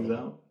cutting things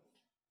out?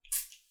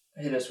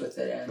 Hit us with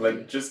it, Andy.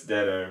 Like just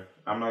dead air.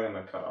 I'm not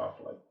gonna cut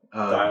off like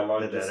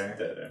dialogue. Just dead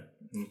air.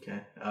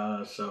 Okay.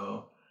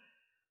 So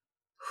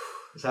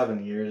this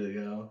happened years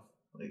ago.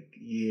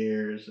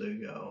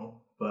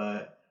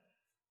 But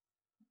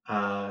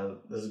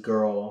this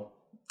girl,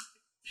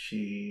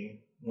 she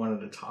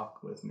wanted to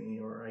talk with me,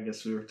 or I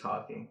guess we were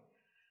talking.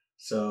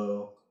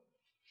 So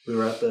we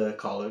were at the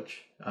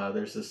college.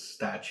 There's this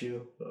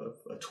statue of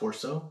a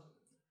torso,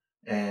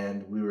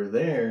 and we were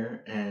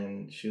there,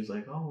 and she was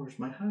like, "Oh, where's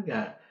my hug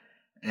at?"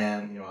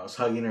 And I was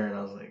hugging her, and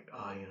I was like,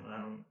 "Oh,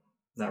 I'm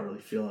not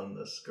really feeling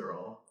this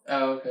girl."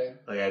 Oh, okay.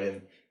 Like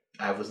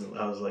I was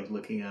like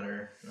looking at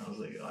her, and I was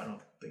like, "Oh, I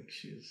don't think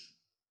she's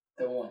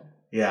the one."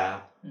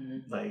 Yeah.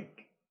 Mm-hmm.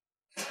 Like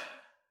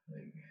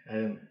I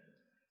didn't.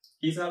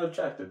 He's not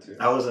attracted to her.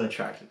 I wasn't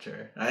attracted to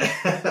her.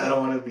 I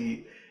don't want to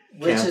be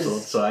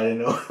canceled, so I didn't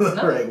know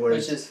the right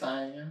words. Which is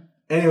fine, yeah.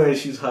 Anyway,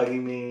 she's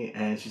hugging me,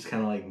 and she's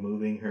kind of like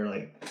moving her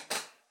like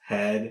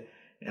head,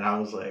 and I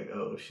was like,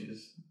 oh,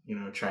 she's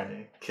trying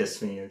to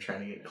kiss me or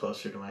trying to get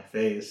closer to my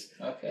face.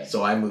 Okay.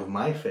 So I move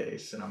my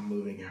face, and I'm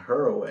moving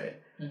her away.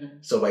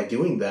 Mm-hmm. So by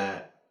doing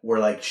that, we're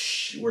like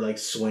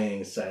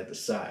swaying side to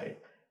side.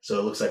 So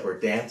it looks like we're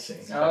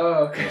dancing.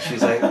 Oh, okay. And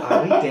she's like,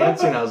 are we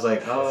dancing? I was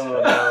like, oh,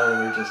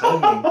 no, we're just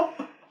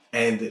hugging.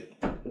 And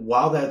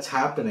while that's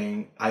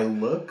happening, I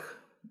look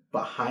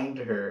behind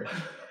her,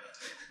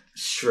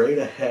 straight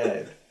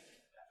ahead,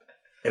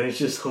 and it's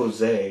just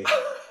Jose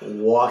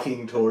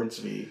walking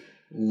towards me,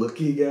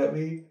 looking at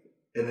me,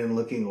 and then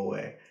looking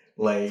away.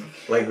 Like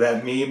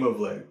that meme of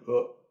like,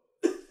 oh.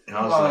 And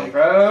I was like,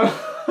 bro.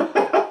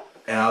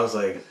 And I was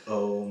like,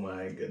 oh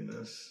my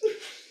goodness.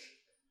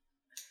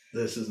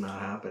 This is not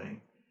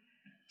happening.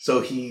 So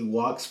he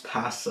walks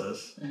past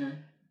us, mm-hmm.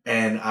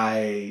 and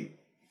I,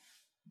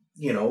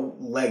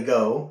 let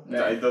go.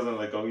 No, he doesn't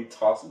let go. He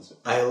tosses her.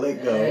 I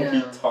let go. Yeah.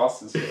 He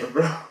tosses her,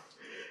 bro.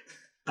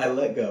 I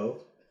let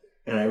go,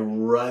 and I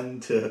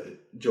run to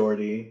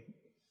Jordy,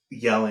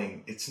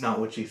 yelling, "It's not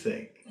what you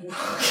think."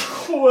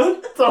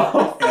 What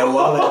the? And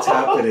while that's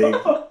happening,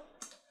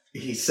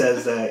 he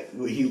says that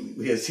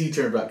he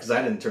turned back because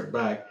I didn't turn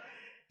back.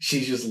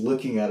 She's just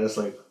looking at us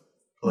like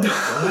what?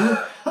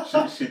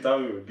 She thought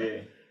we were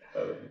gay.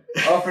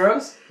 Oh, for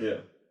us?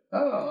 Yeah.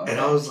 Oh. Okay. And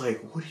I was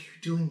like, "What are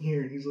you doing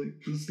here?" And he's like,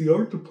 "This is the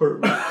art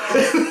department."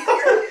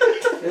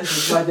 This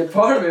is my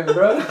department,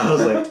 bro. I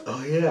was like,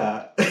 "Oh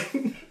yeah."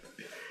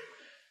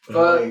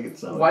 But like,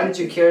 why did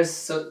you care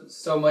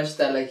so much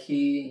that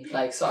he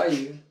saw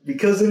you?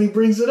 Because then he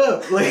brings it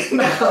up. Like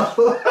now,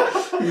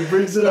 he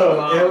brings it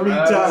up every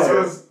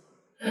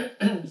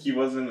time. He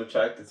wasn't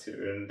attracted to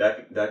her, and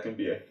that can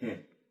be a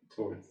hint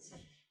towards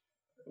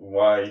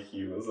why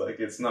he was like,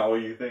 "It's not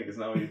what you think. It's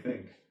not what you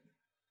think."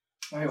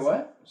 Wait,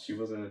 what? She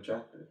wasn't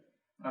attracted.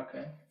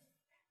 Okay.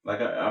 Like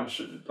I'm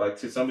sure, like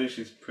to somebody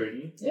she's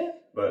pretty. Yeah.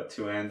 But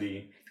to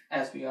Andy,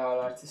 As we all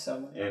are to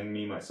someone. And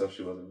me myself,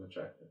 she wasn't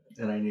attractive.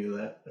 And I knew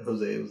that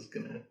Jose was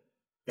gonna.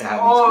 Okay.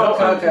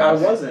 I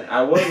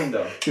wasn't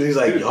though. He's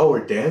like, Dude, y'all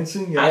were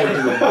dancing. Y'all were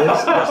doing this.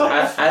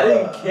 I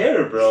didn't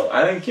care, bro.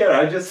 I didn't care.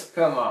 I just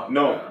come on.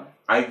 No, bro.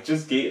 I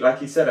just gave, like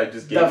he said, I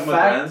just gave him a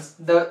glance.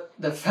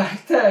 The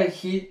fact that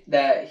he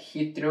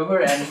threw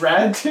her and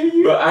ran to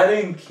you. But I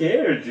didn't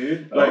care,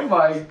 dude. Like, oh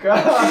my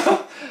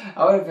god.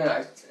 I would have been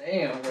like,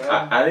 damn, bro.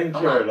 I didn't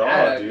care at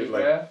all, dude.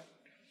 Like, bro.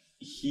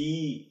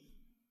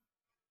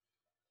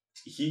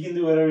 he can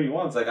do whatever he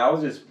wants. Like, I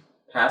was just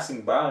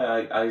passing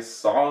by. I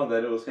saw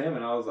that it was him,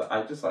 and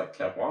I just like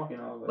kept walking.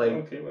 I was like,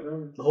 okay,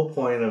 whatever. The whole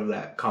point of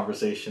that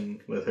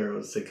conversation with her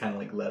was to kind of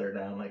like let her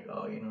down. Like,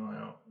 oh, you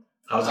know,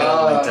 I was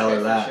gonna tell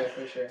her that,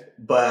 for sure.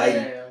 but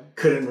I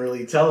couldn't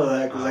really tell her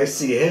that because I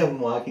see him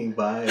walking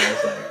by. And I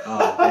was like,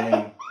 oh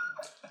dang,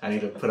 I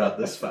need to put out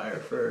this fire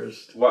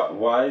first.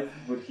 Why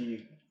would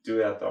he do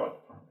it at the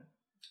art department?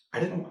 I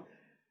didn't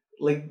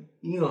like.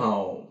 You know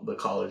how the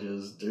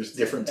colleges, there's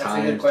different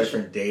times,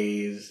 different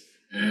days.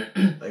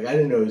 Like, I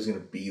didn't know he was going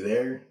to be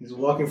there. He's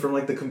walking from,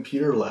 like, the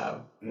computer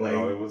lab. Like,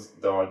 no, it was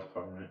the art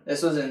department.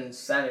 This was in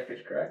Santa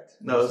Cruz, correct?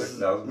 No, this is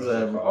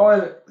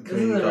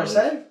Merced?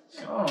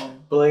 Oh.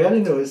 But, like, I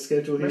didn't know his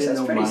schedule. He didn't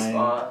know pretty mine.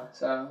 small,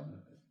 so...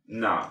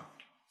 Nah.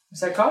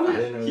 Is that college? I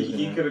didn't know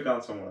he could have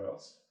gone somewhere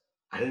else.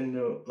 I didn't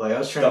know. Like, I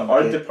was trying to The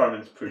art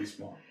department's pretty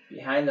small.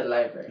 Behind the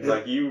library.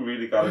 Like, you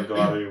really got to go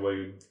out of your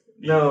way.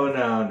 No.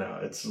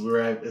 It's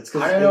right. It's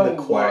because in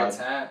the quad. Where it's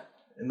at.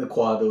 In the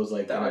quad, there was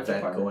like an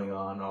event going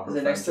on. Is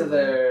it next to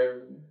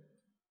the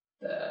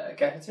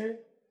cafeteria?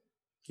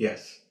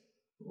 Yes.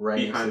 Right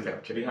behind the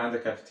cafeteria. Behind the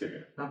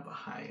cafeteria. Not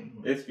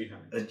behind. It's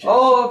behind.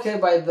 Oh, okay.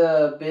 By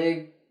the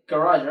big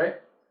garage, right?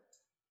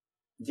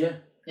 Yeah.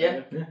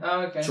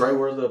 Oh, okay. It's right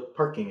where the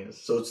parking is.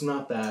 So it's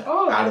not that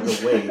out of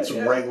the way. It's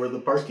right where the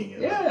parking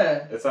is.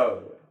 Yeah. It's out of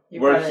the way.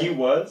 Where he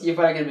was? You're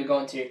probably going to be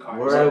going to your car.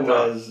 Where I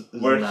was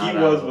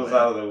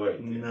out of the way.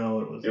 Dude.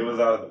 No, it was It was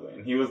out of the way.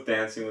 And he was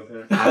dancing with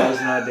her. I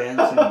was not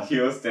dancing. He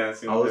was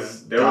dancing with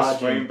her. They were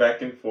swaying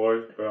back and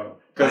forth, bro.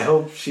 I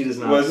hope she does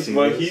not see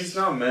what this. he's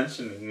not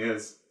mentioning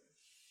is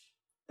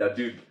that,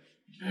 dude,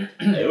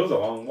 it was a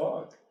long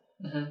walk.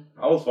 Mm-hmm.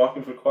 I was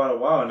walking for quite a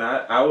while, and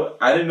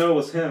I didn't know it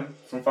was him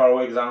from far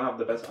away because I don't have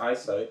the best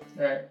eyesight.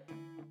 Right.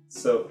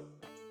 So,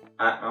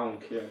 I don't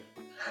care.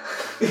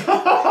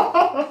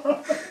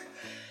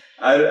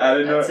 I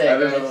didn't know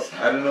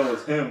it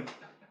was him.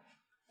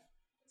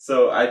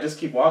 So I just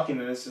keep walking,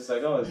 and it's just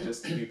like, oh, it's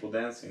just two people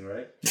dancing,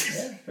 right?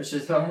 Yeah, which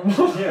is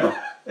normal. Yeah.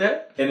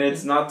 Yeah. And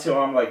it's not till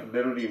I'm like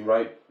literally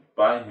right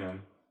by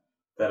him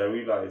that I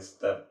realize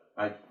that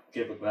I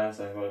give a glance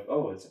and I'm like,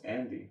 oh, it's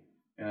Andy,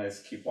 and I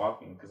just keep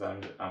walking because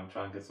I'm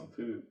trying to get some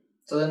food.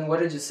 So then, what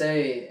did you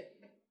say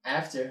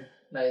after?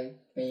 Like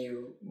when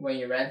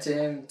you ran to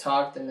him,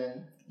 talked, and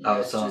then. I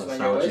was telling him, it's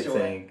not what you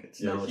think.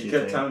 It's not what you think. He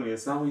kept telling me,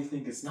 it's not what you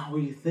think. It's not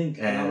what you think.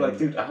 And I'm like,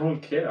 dude, I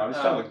don't care. I'm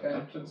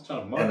just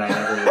trying to mock. And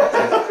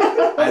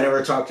I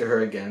never talked to her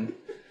again.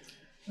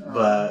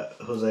 But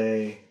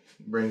Jose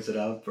brings it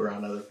up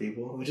around other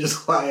people, which is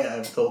why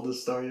I've told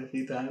this story a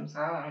few times.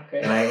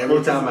 Okay. And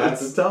every time I have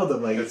to tell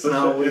them, like, it's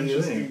not what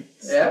you think.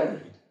 Yeah.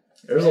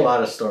 There's a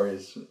lot of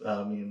stories me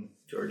and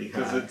Jordy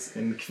had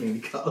in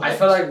community college. I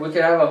feel like we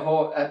could have a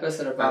whole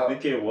episode about. I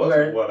think it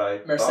was what I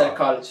Merced thought.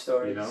 College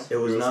stories. You know, it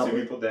was not two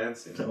people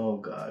dancing. Oh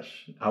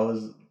gosh, I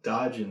was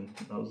dodging.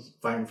 I was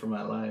fighting for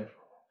my life.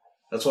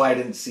 That's why I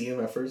didn't see him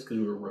at first because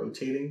we were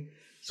rotating.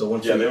 So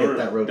once we hit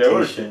that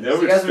rotation, they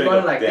were you guys were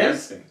going like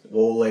dancing. This?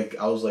 Well, like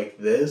I was like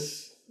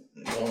this.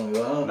 Going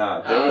well.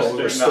 Nah, they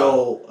were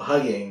still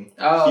hugging.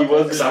 Oh, he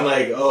wasn't. I'm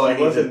like, oh, I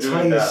need to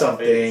tell you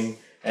something. Face.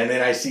 And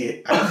then I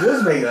see, I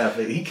was making that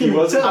face. He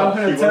couldn't tell. I'm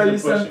going to tell you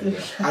something.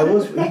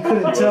 He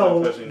couldn't tell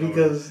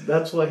because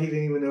that's why he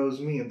didn't even know it was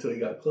me until he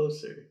got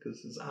closer.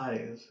 Because his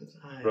eyes.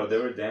 Bro, they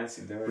were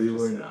dancing. We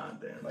were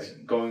not dancing.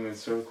 Like going in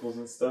circles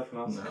and stuff. And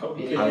I was like, oh,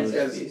 it was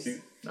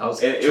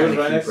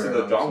right next to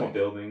the Dharma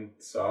building.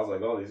 So I was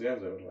like, oh, these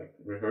guys are like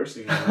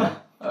rehearsing.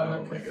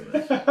 Oh my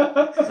goodness.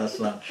 That's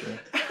not true.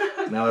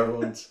 Now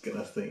everyone's going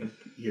to think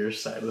your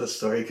side of the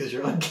story because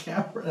you're on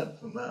camera.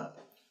 I'm not.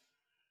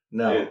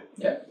 No.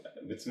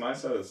 It's my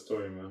side of the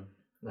story, man.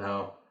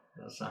 No,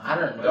 that's not. I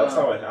don't know. That's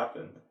how it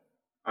happened.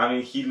 I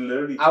mean, he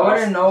literally. He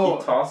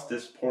tossed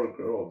this poor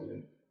girl,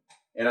 dude.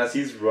 And as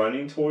he's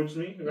running towards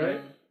me, right,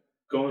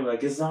 going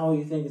like, "It's not what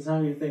you think. It's not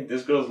what you think."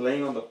 This girl's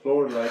laying on the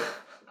floor, like.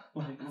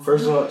 Oh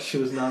first of all, she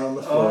was not on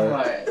the floor. Oh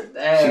my!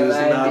 Damn, she was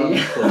not on the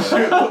floor. She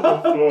was on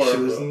the floor. She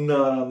was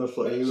not on the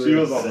floor. You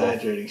were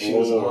exaggerating. She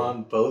was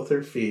on both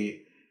her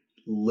feet,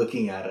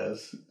 looking at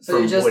us. So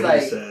you just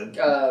like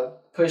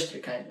pushed her,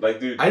 kind of. Like,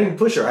 dude, I didn't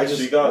push her. I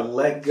just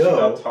let go. She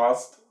got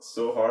tossed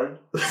so hard.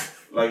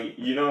 Like,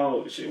 you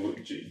know,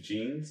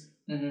 jeans,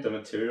 the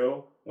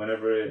material,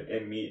 whenever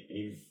it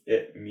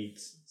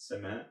meets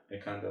cement,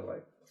 it kind of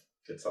like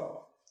gets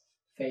all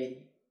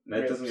faded. No,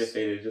 it doesn't get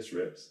faded. It just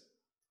rips.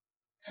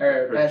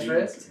 Her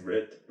jeans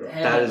ripped, bro.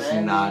 That is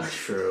not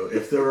true.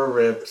 If there were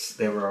rips,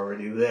 they were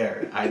already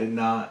there. I did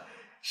not.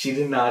 She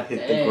did not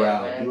hit the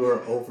ground. Man. You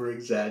are over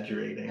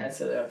exaggerating. That's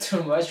a little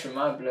too much for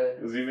my blood.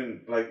 It was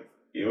even like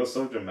it was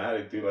so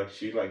dramatic, dude. Like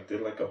she like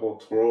did like a whole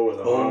twirl with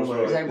her arms.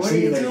 Like, what are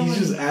you doing? He's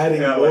just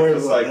adding more.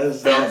 Like,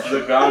 just like fell to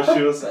the ground.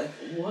 She was like,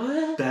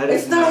 "What?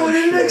 It's not what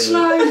it looks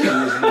like."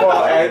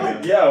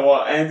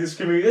 While Andy's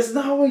screaming, "It's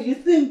not what you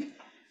think.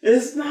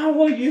 It's not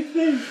what you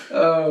think."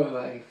 Oh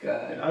my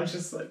god! And I was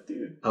just like,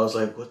 dude. I was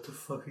like, "What the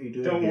fuck are you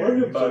doing? Don't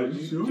worry about it.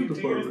 You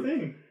do your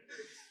thing."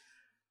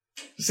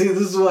 See, this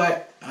is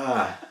why.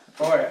 I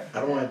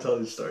don't want to tell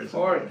these stories.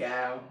 Poor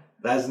gal.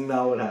 That's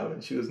not what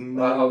happened. She was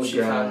not on the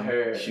ground. Found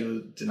her, she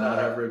did not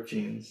have ripped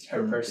jeans.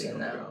 Her person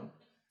now.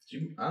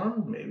 I don't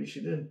know. Maybe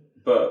she did.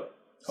 But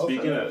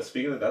speaking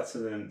of that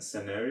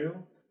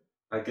scenario,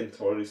 I can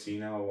totally see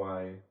now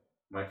why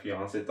my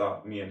fiance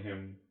thought me and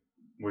him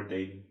were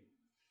dating.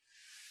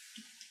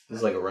 It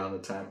was like around the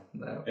time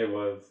that it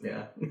was.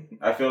 Yeah.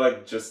 I feel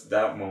like just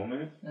that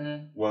moment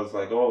was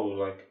like, oh,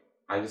 like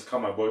I just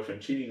caught my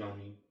boyfriend cheating on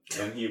me,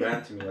 and he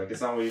ran to me like it's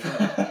not what you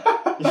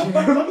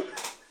think.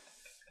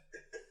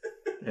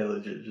 Yeah,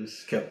 legit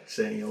just kept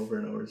saying over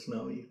and over, it's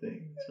not what you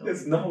think.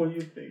 It's not what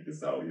you think.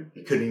 It's not what you think.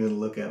 You couldn't even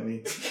look at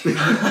me.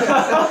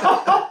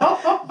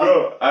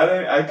 Bro,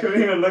 I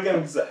couldn't even look at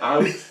him because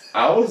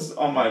I was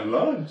on my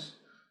lunch.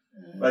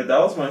 Like, that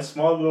was my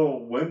small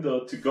little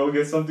window to go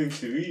get something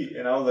to eat.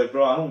 And I was like,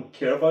 bro, I don't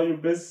care about your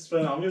business,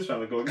 friend. I'm just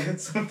trying to go get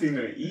something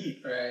to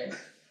eat. Right.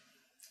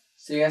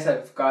 So you guys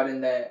have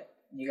gotten that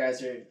you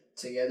guys are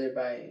together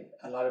by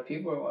a lot of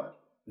people or what?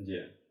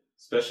 Yeah.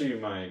 Especially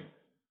my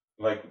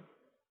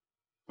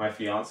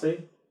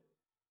fiance,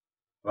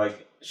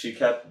 like, she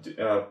kept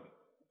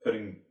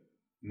putting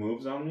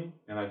moves on me,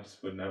 and I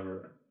just would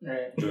never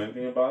do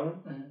anything about them.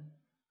 Mm-hmm.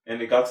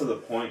 And it got to the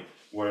point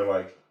where,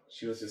 like,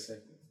 she was just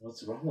like,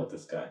 what's wrong with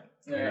this guy?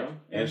 You know?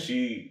 And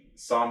she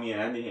saw me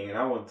and Andy hanging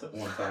out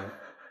one time.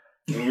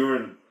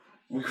 And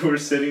we were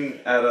sitting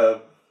at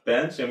a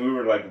bench, and we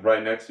were, like,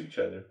 right next to each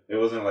other. It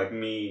wasn't, like,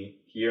 me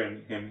here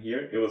and him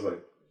here. It was,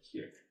 like,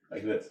 here.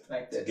 Like this.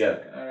 Like this.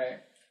 Together. All right.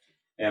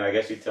 And I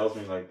guess she tells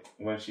me, like,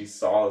 when she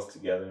saw us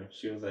together,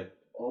 she was like,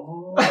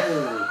 oh,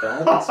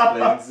 that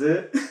explains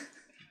it.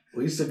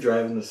 We used to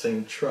drive in the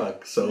same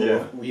truck, so,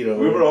 you know.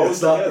 We were always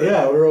together.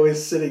 Yeah, we were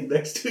always sitting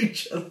next to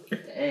each other.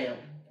 Damn.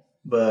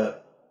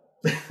 But,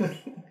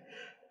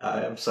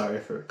 I'm sorry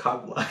for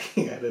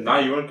cock-blocking. Nah,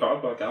 you weren't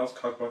cock-blocking. I was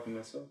cock-blocking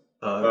myself.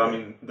 But, I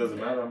mean, it doesn't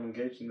matter. I'm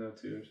engaged now,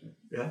 too. So.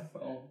 Yeah.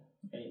 Oh,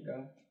 there you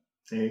go.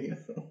 There you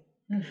go.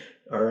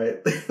 All right,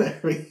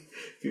 are we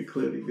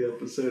concluding the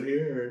episode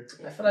here?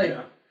 Or? I feel like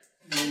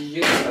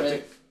you guys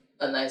make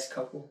a nice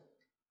couple.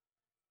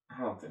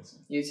 I don't think so.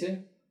 You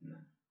too? No.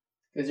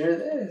 Because you're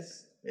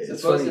this.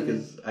 It's funny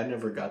because I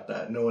never got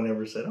that. No one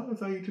ever said, "Oh, I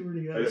thought you two were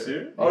together." Are you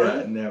serious? Oh, yeah,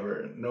 really?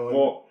 Never. No one.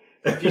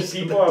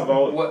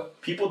 Well,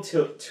 people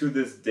to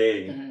this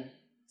day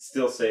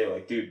still say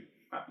like, "Dude,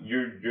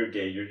 you're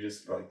gay. You're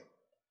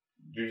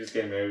just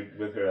getting married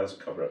with her as a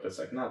cover up." It's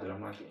like, nah, dude, I'm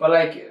not gay. But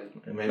like,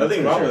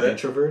 nothing wrong with it.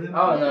 Introverted?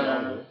 Oh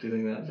no. Do you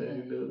think that's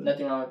anything to do with it?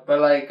 Nothing wrong with it. But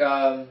like,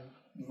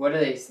 what do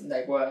they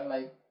like? What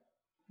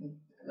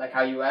like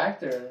how you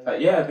act or?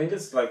 Yeah, I think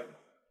it's like.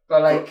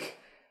 But like,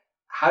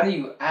 how do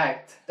you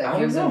act that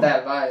gives them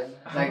that vibe?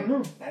 Like, I don't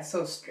know. That's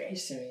so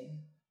strange to me.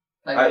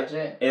 Like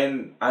legit.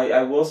 And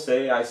I will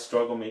say I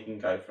struggle making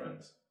guy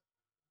friends.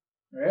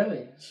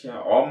 Really? Yeah,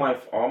 all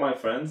my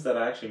friends that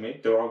I actually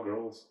make, they're all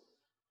girls.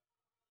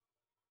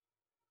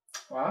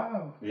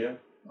 Wow. Yeah.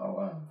 Oh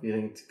wow. Do you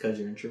think it's because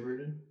you're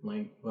introverted?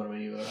 Like, what about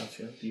you,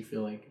 Horacio? Do you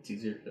feel like it's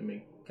easier to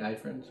make guy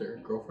friends or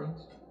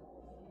girlfriends?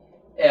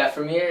 Yeah,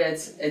 for me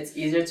it's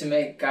easier to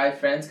make guy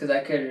friends because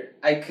I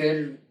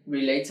could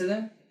relate to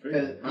them.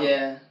 Really?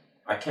 Yeah.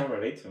 I can't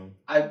relate to them.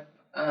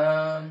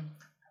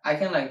 I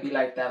can like be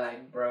like that,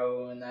 like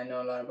bro, and I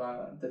know a lot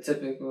about the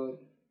typical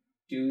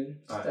dude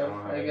stuff.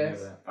 I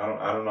guess. I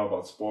don't know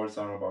about sports.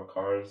 I don't know about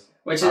cars.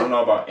 I don't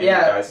know about any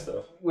guy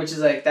stuff. Which is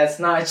like that's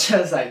not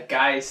just like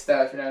guy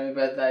stuff, you know what I mean?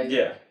 But like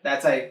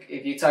that's like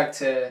if you talk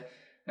to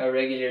a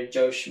regular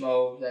Joe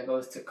Schmo that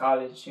goes to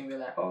college, you can be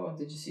like, oh,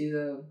 did you see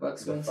the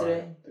Bucks win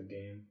today? The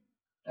game.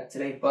 Like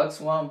today, Bucks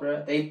won,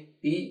 bro. They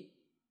beat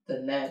the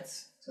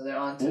Nets, so they're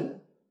on to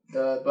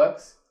the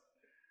Bucks.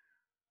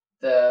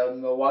 The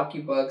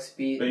Milwaukee Bucks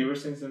beat. But you were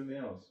saying something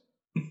else.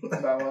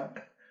 About what?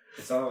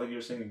 It sounded like you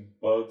were saying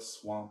Bugs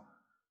Swamp.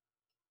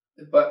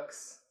 The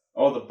Bucks.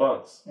 Oh, the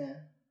Bucks. Yeah.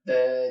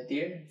 The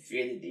deer.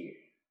 Fear the deer.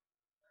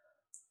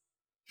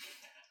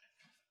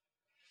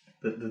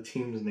 The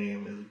team's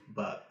name is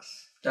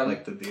Bucks.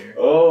 Like the deer.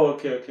 Oh,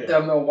 okay.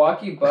 The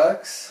Milwaukee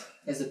Bucks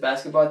is the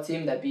basketball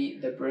team that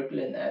beat the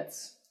Brooklyn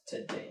Nets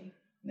today.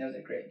 That was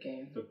a great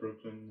game. The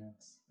Brooklyn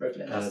Nets.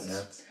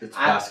 Nets. It's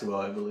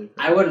basketball, I believe.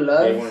 I would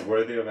love. They weren't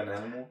worthy of an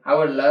animal. I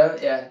would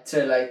love,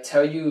 to like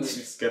tell you.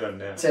 Just get a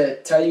net.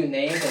 To tell you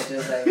names and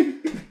just like,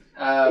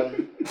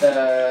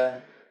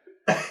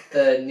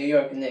 the New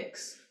York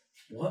Knicks.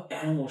 What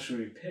animal should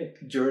we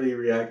pick? Jordy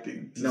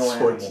reacting to no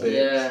sports animal.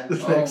 Yeah.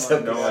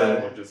 No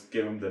animal. Just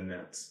give him the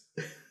Nets.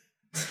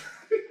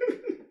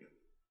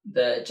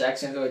 The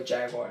Jacksonville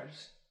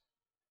Jaguars.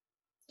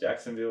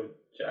 Jacksonville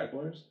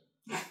Jaguars.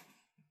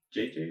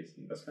 JJ's,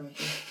 that's kind of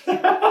thing.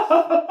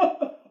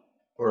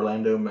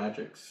 Orlando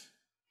Magics.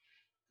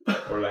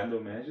 Orlando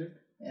Magic?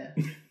 Yeah.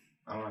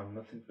 I don't have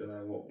nothing for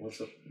that. What's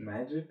up,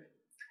 Magic?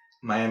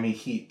 Miami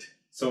Heat.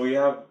 So we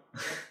have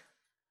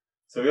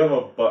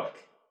a Buck,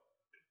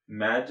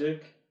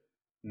 Magic,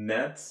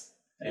 Nets,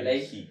 and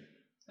Heat.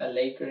 A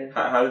Laker.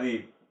 How do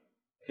they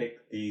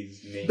pick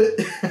these names?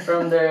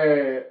 From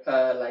their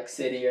like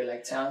city or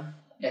like town.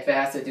 If it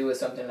has to do with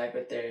something like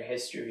with their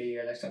history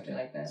or like something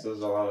like that. So there's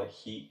a lot of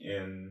heat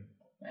in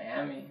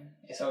Miami.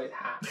 It's always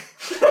hot.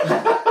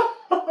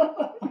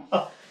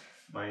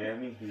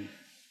 Miami Heat.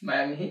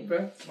 Miami Heat, bro.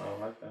 I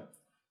don't like that.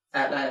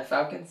 Atlanta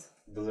Falcons.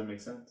 Doesn't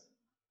make sense.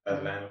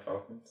 Atlanta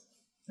Falcons.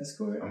 That's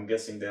cool. Right? I'm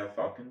guessing they have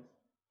Falcons.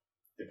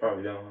 They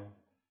probably don't.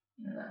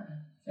 Nah.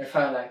 They're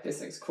probably like, this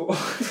looks cool.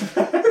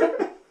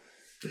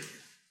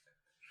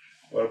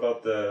 What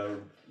about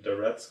the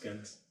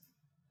Redskins?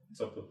 What's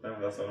up with them?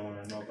 That's what I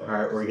want to know about. All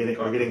right, we're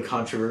getting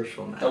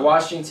controversial now. The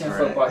Washington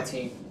football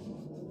team.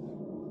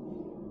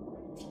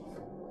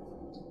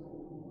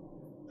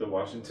 The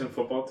Washington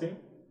football team?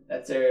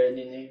 That's their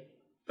new name.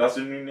 That's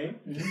their new name?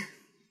 Mm-hmm.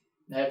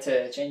 They had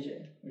to change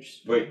it.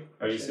 Wait,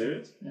 are you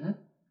serious? Mm-hmm.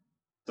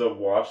 The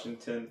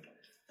Washington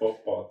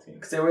football team.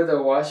 Because they were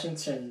the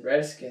Washington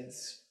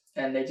Redskins.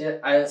 And they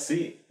just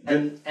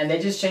they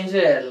just changed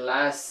it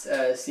last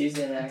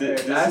season.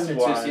 Last or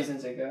 2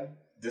 seasons ago.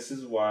 This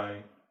is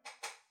why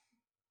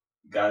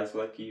guys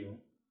like you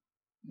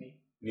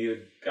need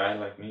a guy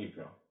like me,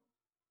 bro.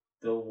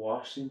 The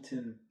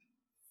Washington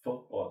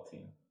football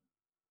team.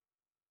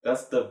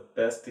 That's the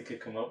best they could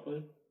come up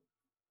with.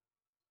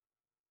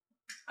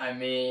 I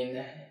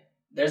mean,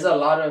 there's a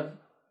lot of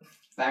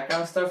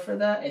background stuff for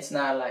that. It's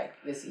not like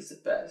this is the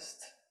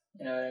best.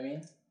 You know what I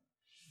mean?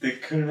 They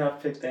couldn't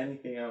have picked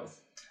anything else.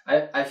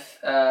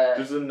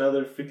 There's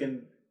another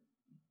freaking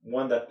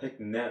one that picked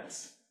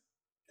Nets.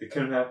 They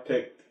couldn't have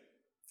picked.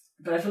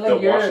 But I feel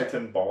like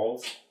Washington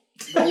Balls.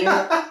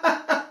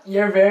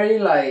 You're very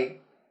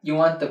like you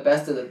want the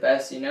best of the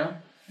best, you know?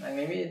 Like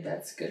maybe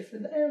that's good for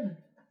them.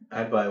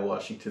 I'd buy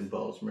Washington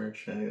Balls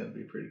merch. I think that'd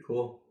be pretty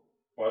cool.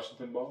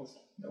 Washington Balls.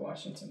 The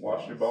Washington Balls.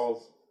 Wash your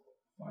balls.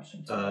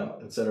 Washington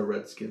Balls. Instead of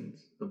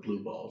Redskins, the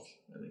blue balls.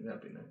 I think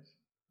that'd be nice.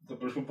 The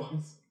blue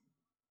balls.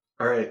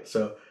 All right,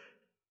 so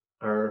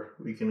are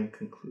we gonna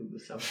conclude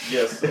this episode?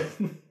 Yes.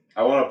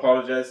 I want to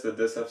apologize that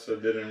this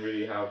episode didn't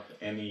really have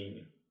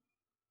any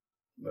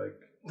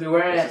we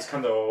weren't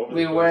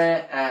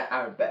at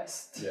our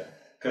best. Yeah,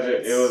 because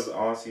it was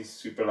honestly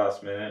super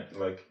last minute.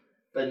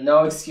 But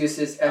no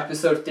excuses.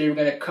 Episode 3, we're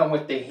gonna come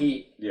with the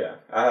heat. Yeah,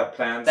 I had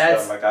plans that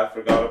I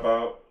forgot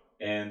about,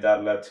 and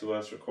that led to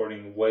us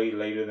recording way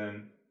later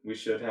than we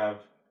should have,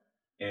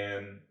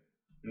 and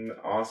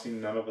honestly,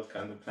 none of us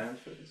kind of planned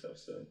for this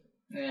episode.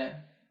 Yeah.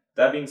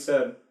 That being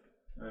said,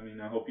 I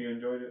mean, I hope you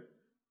enjoyed it.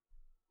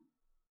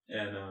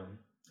 And,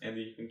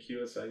 Andy, you can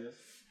cue us, I guess.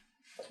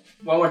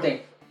 One more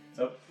thing.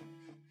 Oh.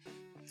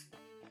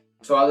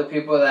 To all the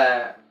people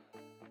that...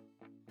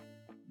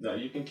 No,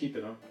 you can keep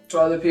it on. To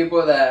all the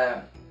people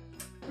that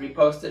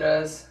reposted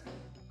us,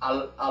 a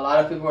lot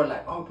of people were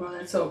like, oh, bro,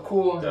 that's so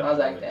cool. Definitely. And I was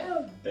like,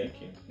 damn.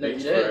 Thank you.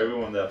 Legit. Thank you for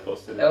everyone that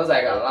posted it. There was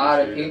like a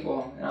lot of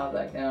people. And I was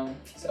like, damn.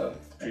 So,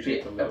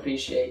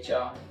 appreciate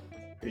y'all.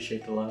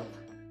 Appreciate the love.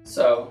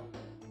 So,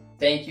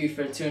 thank you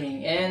for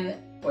tuning in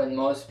when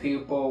most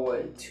people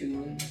would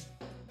tune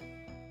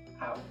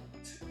out.